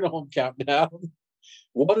 They're just doing a home countdown.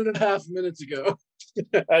 1.5 minutes ago.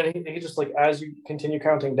 And he just like, as you continue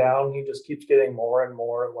counting down, he just keeps getting more and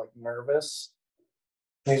more like nervous.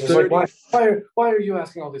 And he's just 30, like, why are you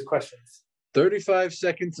asking all these questions? 35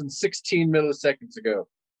 seconds and 16 milliseconds ago.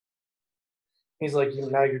 He's like,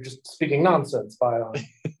 now you're just speaking nonsense, Bion.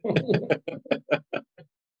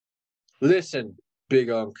 Listen, Big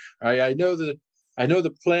Unk. I know the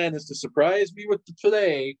plan is to surprise me with the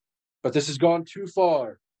play, but this has gone too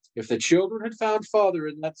far. If the children had found father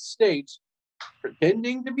in that state,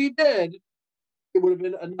 pretending to be dead, it would have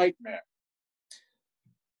been a nightmare.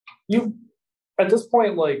 You, at this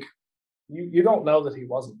point, like, you don't know that he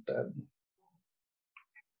wasn't dead.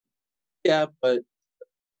 Yeah, but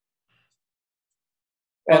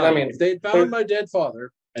and I mean, if they had found my dead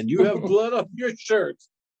father and you have blood on your shirt.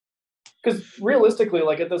 Because realistically,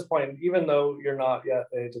 like at this point, even though you're not yet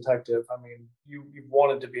a detective, I mean, you've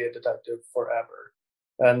wanted to be a detective forever.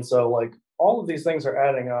 And so, like, all of these things are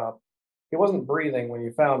adding up. He wasn't breathing when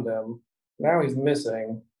you found him. Now he's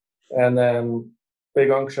missing. And then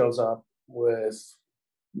Big Unk shows up with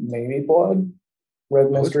maybe blood,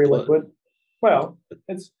 red mystery liquid. Well,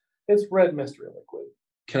 it's red mystery liquid.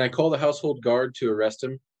 Can I call the household guard to arrest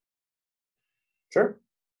him? Sure.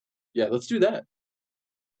 Yeah, let's do that.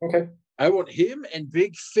 Okay. I want him and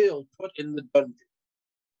Big Phil put in the dungeon.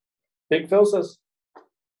 Big Phil says,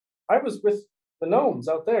 I was with the gnomes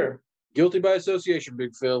out there. Guilty by association,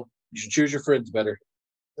 Big Phil. You should choose your friends better.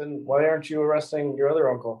 Then why aren't you arresting your other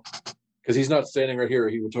uncle? Because he's not standing right here.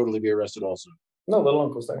 He would totally be arrested also. No, little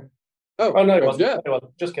uncle's there. Oh no, he wasn't. Yeah. He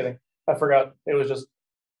wasn't. Just kidding. I forgot. It was just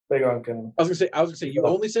Big Unk and. I was gonna say you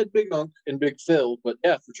only said Big Unk and Big Phil, but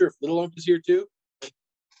yeah, for sure. If Little Unk is here too,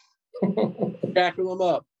 tackle him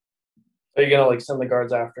up. Are you gonna like send the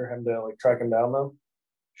guards after him to like track him down though?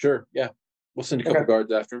 Sure. Yeah, we'll send a couple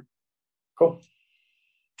guards after him. Cool.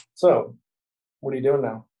 So, what are you doing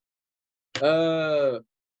now?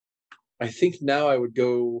 I think now I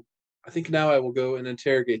will go and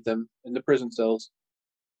interrogate them in the prison cells.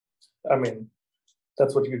 I mean,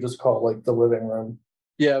 that's what you just call like the living room.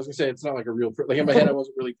 Yeah, I was gonna say it's not like a real like in my head. I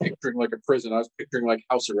wasn't really picturing like a prison. I was picturing like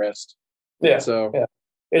house arrest. Yeah. So yeah,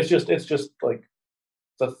 it's just like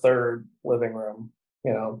the third living room.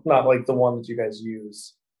 Not like the one that you guys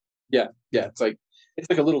use. yeah, it's like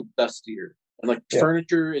a little dustier, and like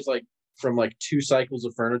furniture is like from like 2 cycles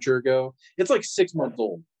of furniture ago. It's like 6 months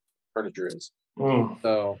old. Furniture is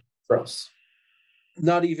so gross.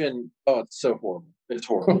 Not even. Oh, it's so horrible. It's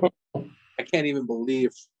horrible. I can't even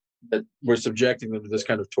believe that we're subjecting them to this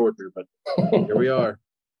kind of torture, but here we are.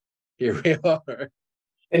 Here we are.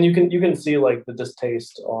 And you can see like the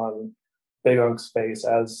distaste on Big Unc's face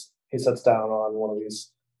as he sits down on one of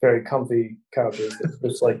these very comfy couches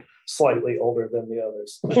that's like slightly older than the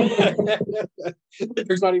others.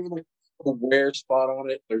 There's not even like a wear spot on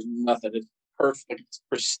it. There's nothing. It's perfect. It's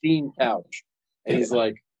pristine couch. And he's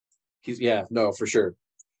no, for sure.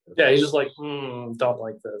 Yeah, he's just like, don't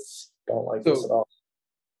like this. Don't like this at all.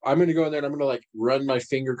 I'm going to go in there and I'm going to like run my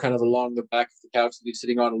finger kind of along the back of the couch that he's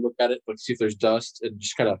sitting on and look at it, like see if there's dust and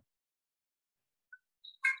just kind of.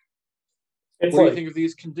 What do you think of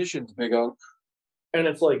these conditions, Big O? And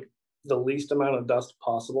it's like the least amount of dust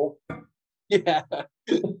possible. Yeah.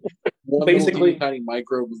 One basically tiny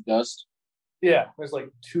microbe of dust. Yeah, there's like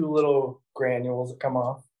 2 little granules that come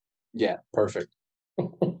off. Yeah, perfect.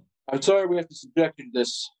 I'm sorry we have to subject you to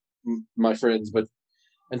this, my friends, but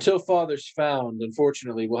until Father's found,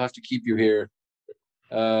 unfortunately, we'll have to keep you here.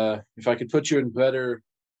 If I could put you in better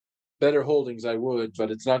holdings, I would,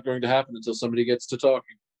 but it's not going to happen until somebody gets to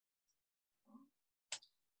talking.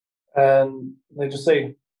 And they just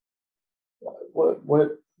say, "What?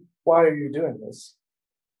 Why are you doing this?"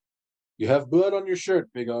 You have blood on your shirt,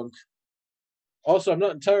 Big Unk. Also, I'm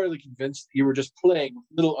not entirely convinced you were just playing with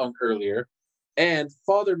Little Unk earlier. And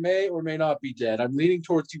Father may or may not be dead. I'm leaning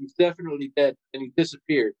towards he was definitely dead and he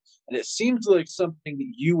disappeared. And it seems like something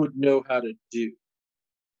that you would know how to do.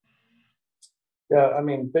 Yeah, I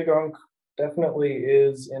mean, Big Unk definitely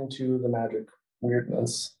is into the magic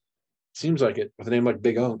weirdness. Seems like it, with a name like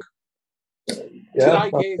Big Unk. Yeah. I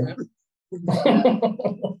gave him.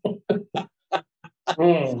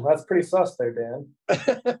 That's pretty sus there, Dan.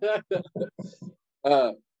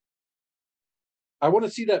 I want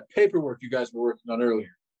to see that paperwork you guys were working on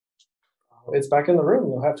earlier. It's back in the room.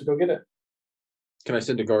 You'll have to go get it. Can I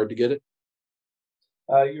send a guard to get it?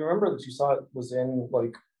 You remember that you saw it was in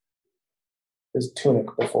like his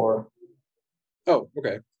tunic before. Oh,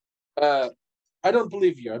 okay. I don't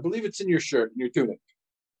believe you. I believe it's in your shirt, in your tunic.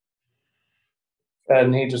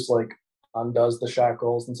 And he just like undoes the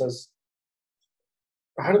shackles and says,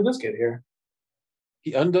 "How did this get here?"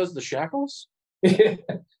 He undoes the shackles? They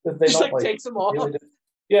just don't, like takes them off. Really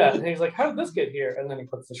yeah, and he's like, "How did this get here?" And then he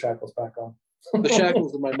puts the shackles back on. The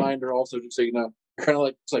shackles in my mind are also, just so you know, kind of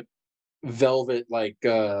like it's like velvet, like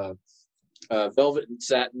velvet and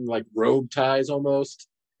satin, like robe ties almost.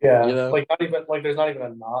 Yeah, you know? like not even like there's not even a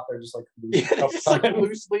knot. They're just like, like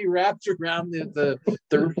loosely wrapped around the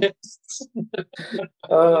wrists.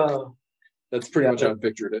 That's pretty much how I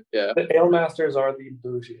pictured it. Yeah, the ale masters are the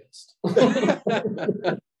bougiest.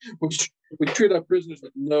 we treat our prisoners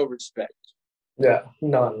with no respect. Yeah,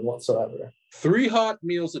 none whatsoever. 3 hot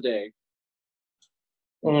meals a day,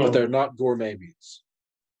 but they're not gourmet meals.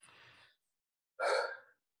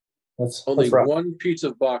 That's only rough. 1 piece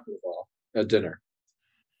of baklava at dinner.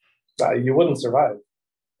 You wouldn't survive.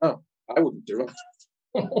 Oh, I wouldn't survive.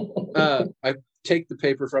 I take the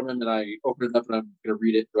paper from him and I open it up and I'm going to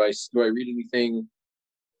read it. Do I read anything?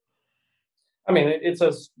 I mean, it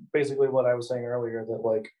says basically what I was saying earlier, that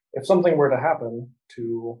like if something were to happen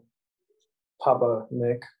to Papa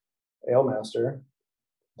Nick, Alemaster,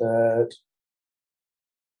 that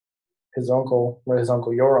his uncle,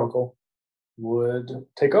 your uncle, would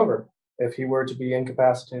take over. If he were to be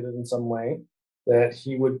incapacitated in some way, that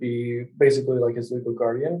he would be basically like his legal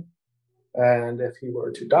guardian. And if he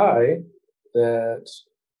were to die, that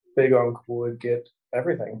Big Unk would get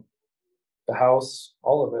everything. The house,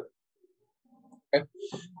 all of it. Okay.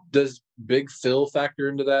 Does Big Phil factor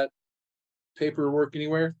into that paperwork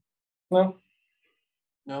anywhere? No.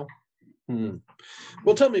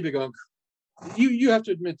 Well, tell me, Big Unk, you have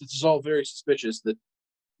to admit this is all very suspicious, that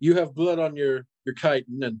you have blood on your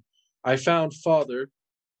chitin, and I found Father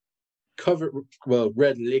covered,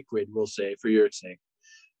 red liquid, we'll say, for your sake.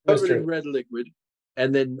 Covered in red liquid.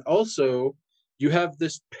 And then also, you have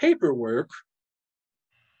this paperwork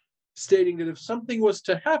stating that if something was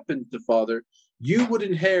to happen to Father, you would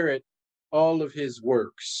inherit all of his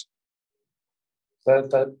works.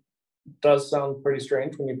 That does sound pretty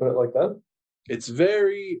strange when you put it like that. It's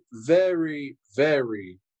very, very,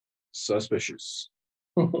 very suspicious.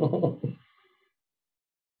 Well,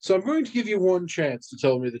 So I'm going to give you one chance to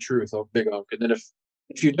tell me the truth, oh Big Unc. And then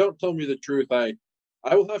if you don't tell me the truth, I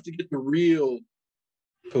will have to get the real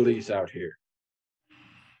police out here.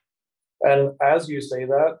 And as you say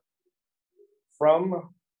that, from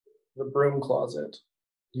the broom closet,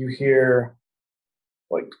 you hear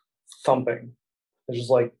like thumping. There's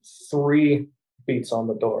just like 3 beats on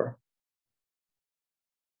the door.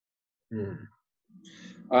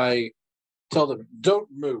 I tell them, don't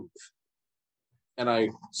move. And I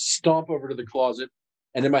stomp over to the closet.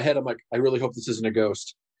 And in my head, I'm like, I really hope this isn't a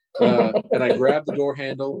ghost. And I grab the door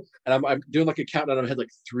handle, and I'm doing like a countdown in my head,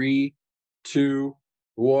 like 3, 2,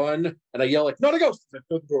 1. And I yell like, not a ghost. I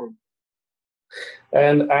throw the door.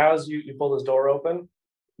 And as you pull this door open,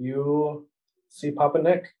 you see Papa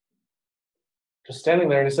Nick just standing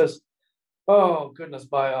there, and he says, "Oh goodness,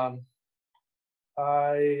 Bion,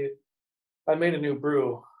 I made a new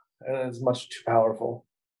brew, and it's much too powerful."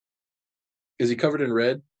 Is he covered in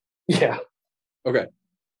red? Yeah. Okay.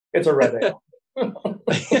 It's a red ale.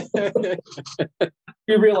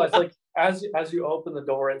 You realize, like, as you open the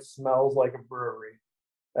door, it smells like a brewery,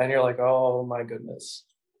 and you're like, "Oh my goodness."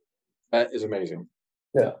 That is amazing.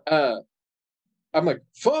 Yeah. I'm like,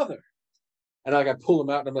 Father, and I pull him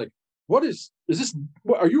out, and I'm like, what is this?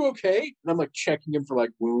 Are you okay? And I'm like checking him for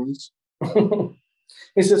like wounds.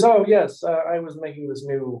 He says, "Oh yes, I was making this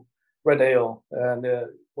new red ale, and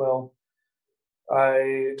well,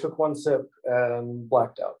 I took one sip and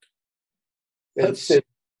blacked out. It's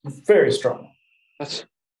very strong."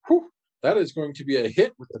 That is going to be a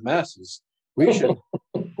hit with the masses. We should,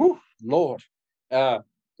 Lord. And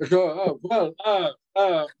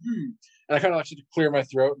I kind of like to clear my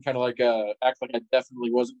throat and kind of like act like I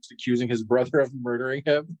definitely wasn't accusing his brother of murdering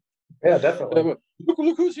him. Yeah, definitely.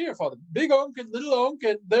 Look who's here, Father. Big Unc and Little Unc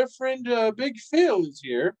and their friend Big Phil is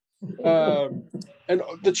here. And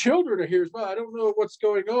the children are here as well. I don't know what's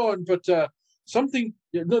going on, but something,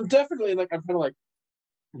 no, definitely, like, I'm kind of like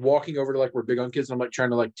walking over to like where Big Unc is, and I'm like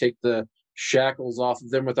trying to like take the shackles off of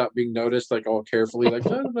them without being noticed, like all carefully, like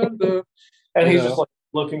and he's just like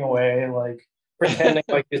looking away, like pretending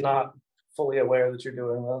like he's not fully aware that you're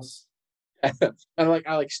doing this. And like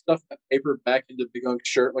I like stuff that paper back into Big Unc's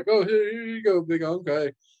shirt, like, oh, here you go, Big Unc.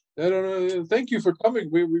 I don't know. Thank you for coming.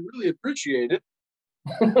 We really appreciate it.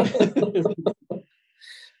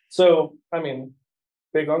 So, I mean,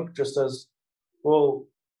 Big Unc just says, "Well,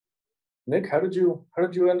 Nick, how did you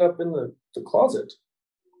end up in the closet?"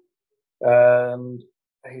 And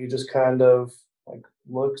he just kind of like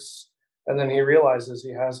looks, and then he realizes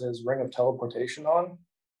he has his ring of teleportation on,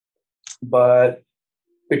 but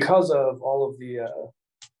because of all of the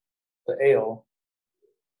ale,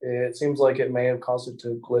 it seems like it may have caused it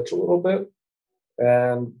to glitch a little bit.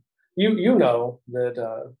 And you know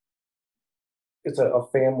that it's a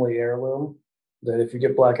family heirloom, that if you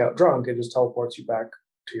get blackout drunk, it just teleports you back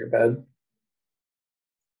to your bed.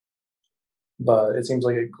 But it seems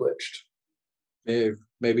like it glitched.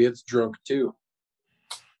 Maybe it's drunk too.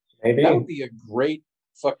 Maybe that would be a great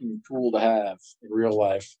fucking tool to have in real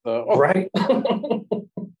life. Right?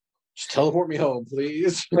 Just teleport me home,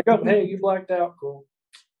 please. Like, oh, hey, you blacked out. Cool.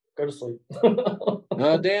 Go to sleep.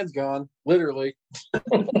 Dan's gone, literally.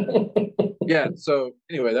 Yeah. So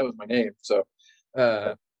anyway, that was my name. So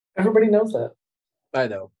everybody knows that. I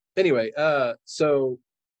know. Anyway, so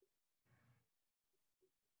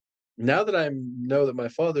now that I know that my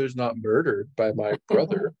father's not murdered by my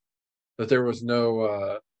brother, that there was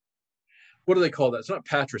no what do they call that? It's not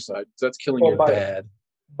patricide. That's killing your dad.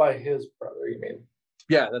 By his brother, you mean?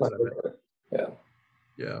 Yeah, that's what I meant.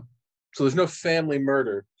 Yeah. So there's no family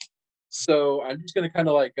murder. So I'm just gonna kind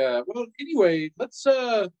of like, well, anyway, let's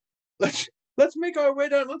make our way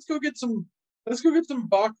down. Let's go get some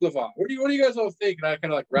baklava. What do you guys all think? And I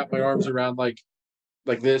kind of like wrap my arms around like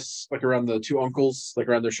this, like around the two uncles, like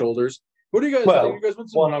around their shoulders. What do you guys think? You guys want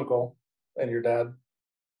some? One uncle and your dad,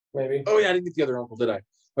 maybe. Oh yeah, I didn't get the other uncle, did I?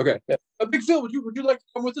 Okay. Yeah. Big Phil, would you like to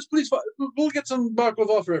come with us, please? We'll get some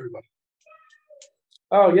baklava for everybody.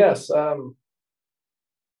 Oh yes.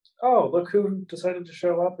 Oh, look who decided to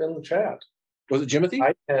show up in the chat. Was it Jimothy?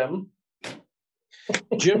 I am.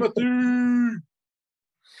 Jimothy.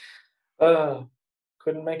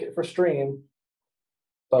 Couldn't make it for stream,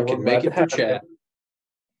 but we can make it for chat.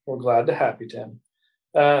 We're glad to have you, Tim.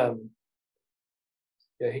 Yeah,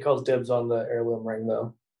 he calls dibs on the heirloom ring,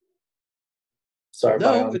 though. Sorry,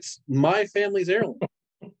 no, Bion. It's my family's heirloom.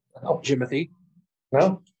 No. Jimothy.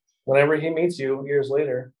 No. Whenever he meets you years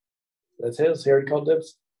later, that's his. He already called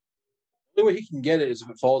dibs. The only way he can get it is if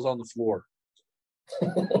it falls on the floor.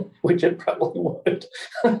 Which it probably would.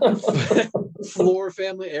 Floor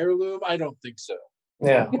family heirloom? I don't think so.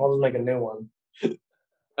 Yeah, I'll just make a new one.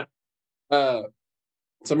 So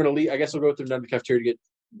I'm gonna leave. I guess I'll go through down the cafeteria to get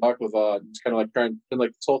baklava. Just kind of like trying to pretend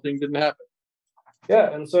like this whole thing didn't happen.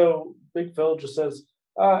 Yeah, and so Big Phil just says,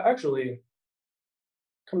 actually,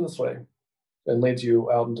 come this way, and leads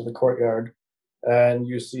you out into the courtyard. And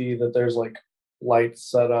you see that there's like lights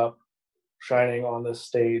set up, shining on this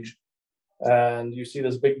stage. And you see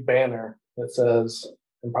this big banner that says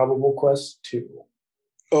Improbable Quest 2.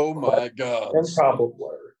 Oh my god!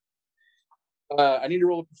 Improbable. I need to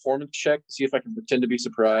roll a performance check to see if I can pretend to be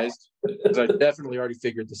surprised, because I definitely already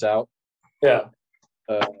figured this out. Yeah.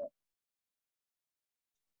 Is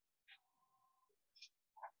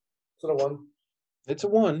it a 1? It's a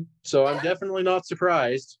 1, so I'm definitely not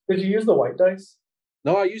surprised. Did you use the white dice?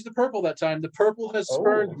 No, I used the purple that time. The purple has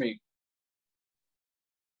spurned me.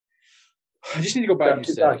 I just need to go buy a new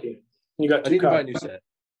set. You got 2 I need to buy a copies. new set.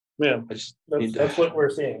 Yeah, I just that's what we're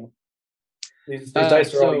seeing. These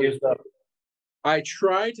dice are all used up. I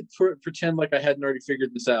tried to pretend like I hadn't already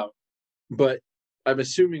figured this out, but I'm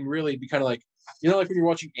assuming really be kind of like, like when you're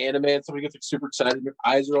watching anime and somebody gets like super excited, their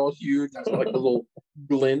eyes are all huge, and like the little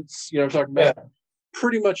glints, you know what I'm talking about? Yeah.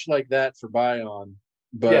 Pretty much like that for Bion.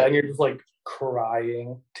 But yeah, and you're just like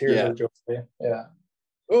crying, tears of joy. Yeah.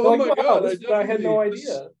 Oh my god, I had no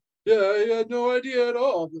idea. Yeah, I had no idea at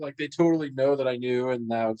all. Like they totally know that I knew, and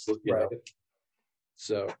now it's right.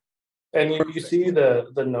 So, and you see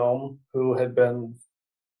the gnome who had been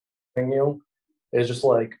you is just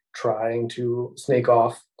like trying to sneak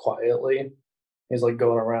off quietly. He's like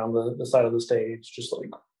going around the side of the stage, just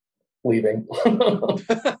like leaving.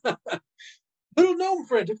 Little gnome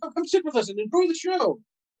friend, come sit with us and enjoy the show.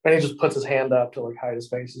 And he just puts his hand up to like hide his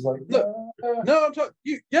face. He's like, no, I'm talking.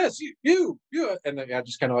 You, yes, you. And then I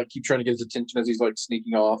just kind of like keep trying to get his attention as he's like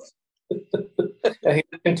sneaking off. And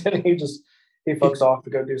he fucks off to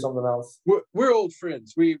go do something else. We're old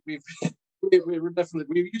friends. We're definitely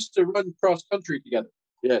we used to run cross country together.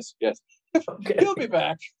 Yes. Okay. He'll be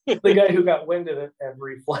back. The guy who got winded at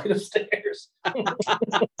every flight of stairs.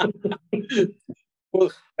 Well,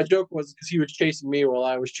 my joke was because he was chasing me while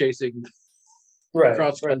I was chasing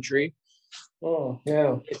cross country. Oh,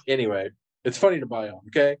 yeah. Anyway, it's funny to Bion,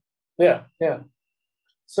 okay? Yeah.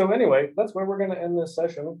 So anyway, that's where we're going to end this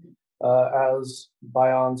session as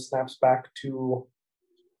Bion snaps back to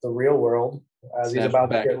the real world as he's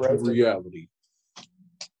about to get roasted. Reality.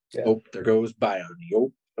 Yeah. Oh, there goes Bion.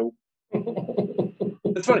 Oh.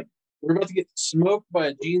 That's funny. We're about to get smoked by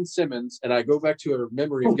a Gene Simmons, and I go back to a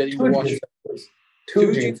memory of getting to watch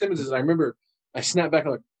two Gene Simmonses, and I remember I snapped back and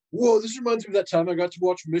I'm like, whoa, this reminds me of that time I got to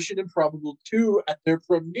watch Mission Improbable 2 at their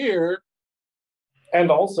premiere.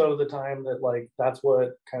 And also the time that, like, that's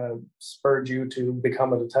what kind of spurred you to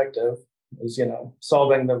become a detective, is,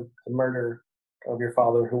 solving the murder of your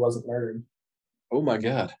father who wasn't murdered. Oh my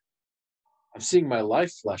God. I'm seeing my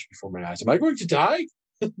life flash before my eyes. Am I going to die?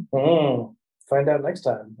 Find out next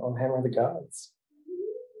time on Hammer of the Gods.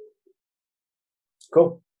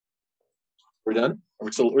 Cool. We're done?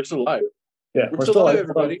 We're still alive. Yeah, we're still alive,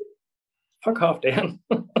 everybody. Fuck off, Dan.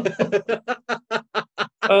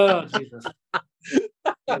 Oh, Jesus.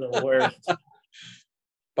 You're the worst.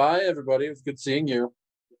 Bye, everybody. It was good seeing you.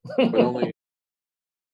 But only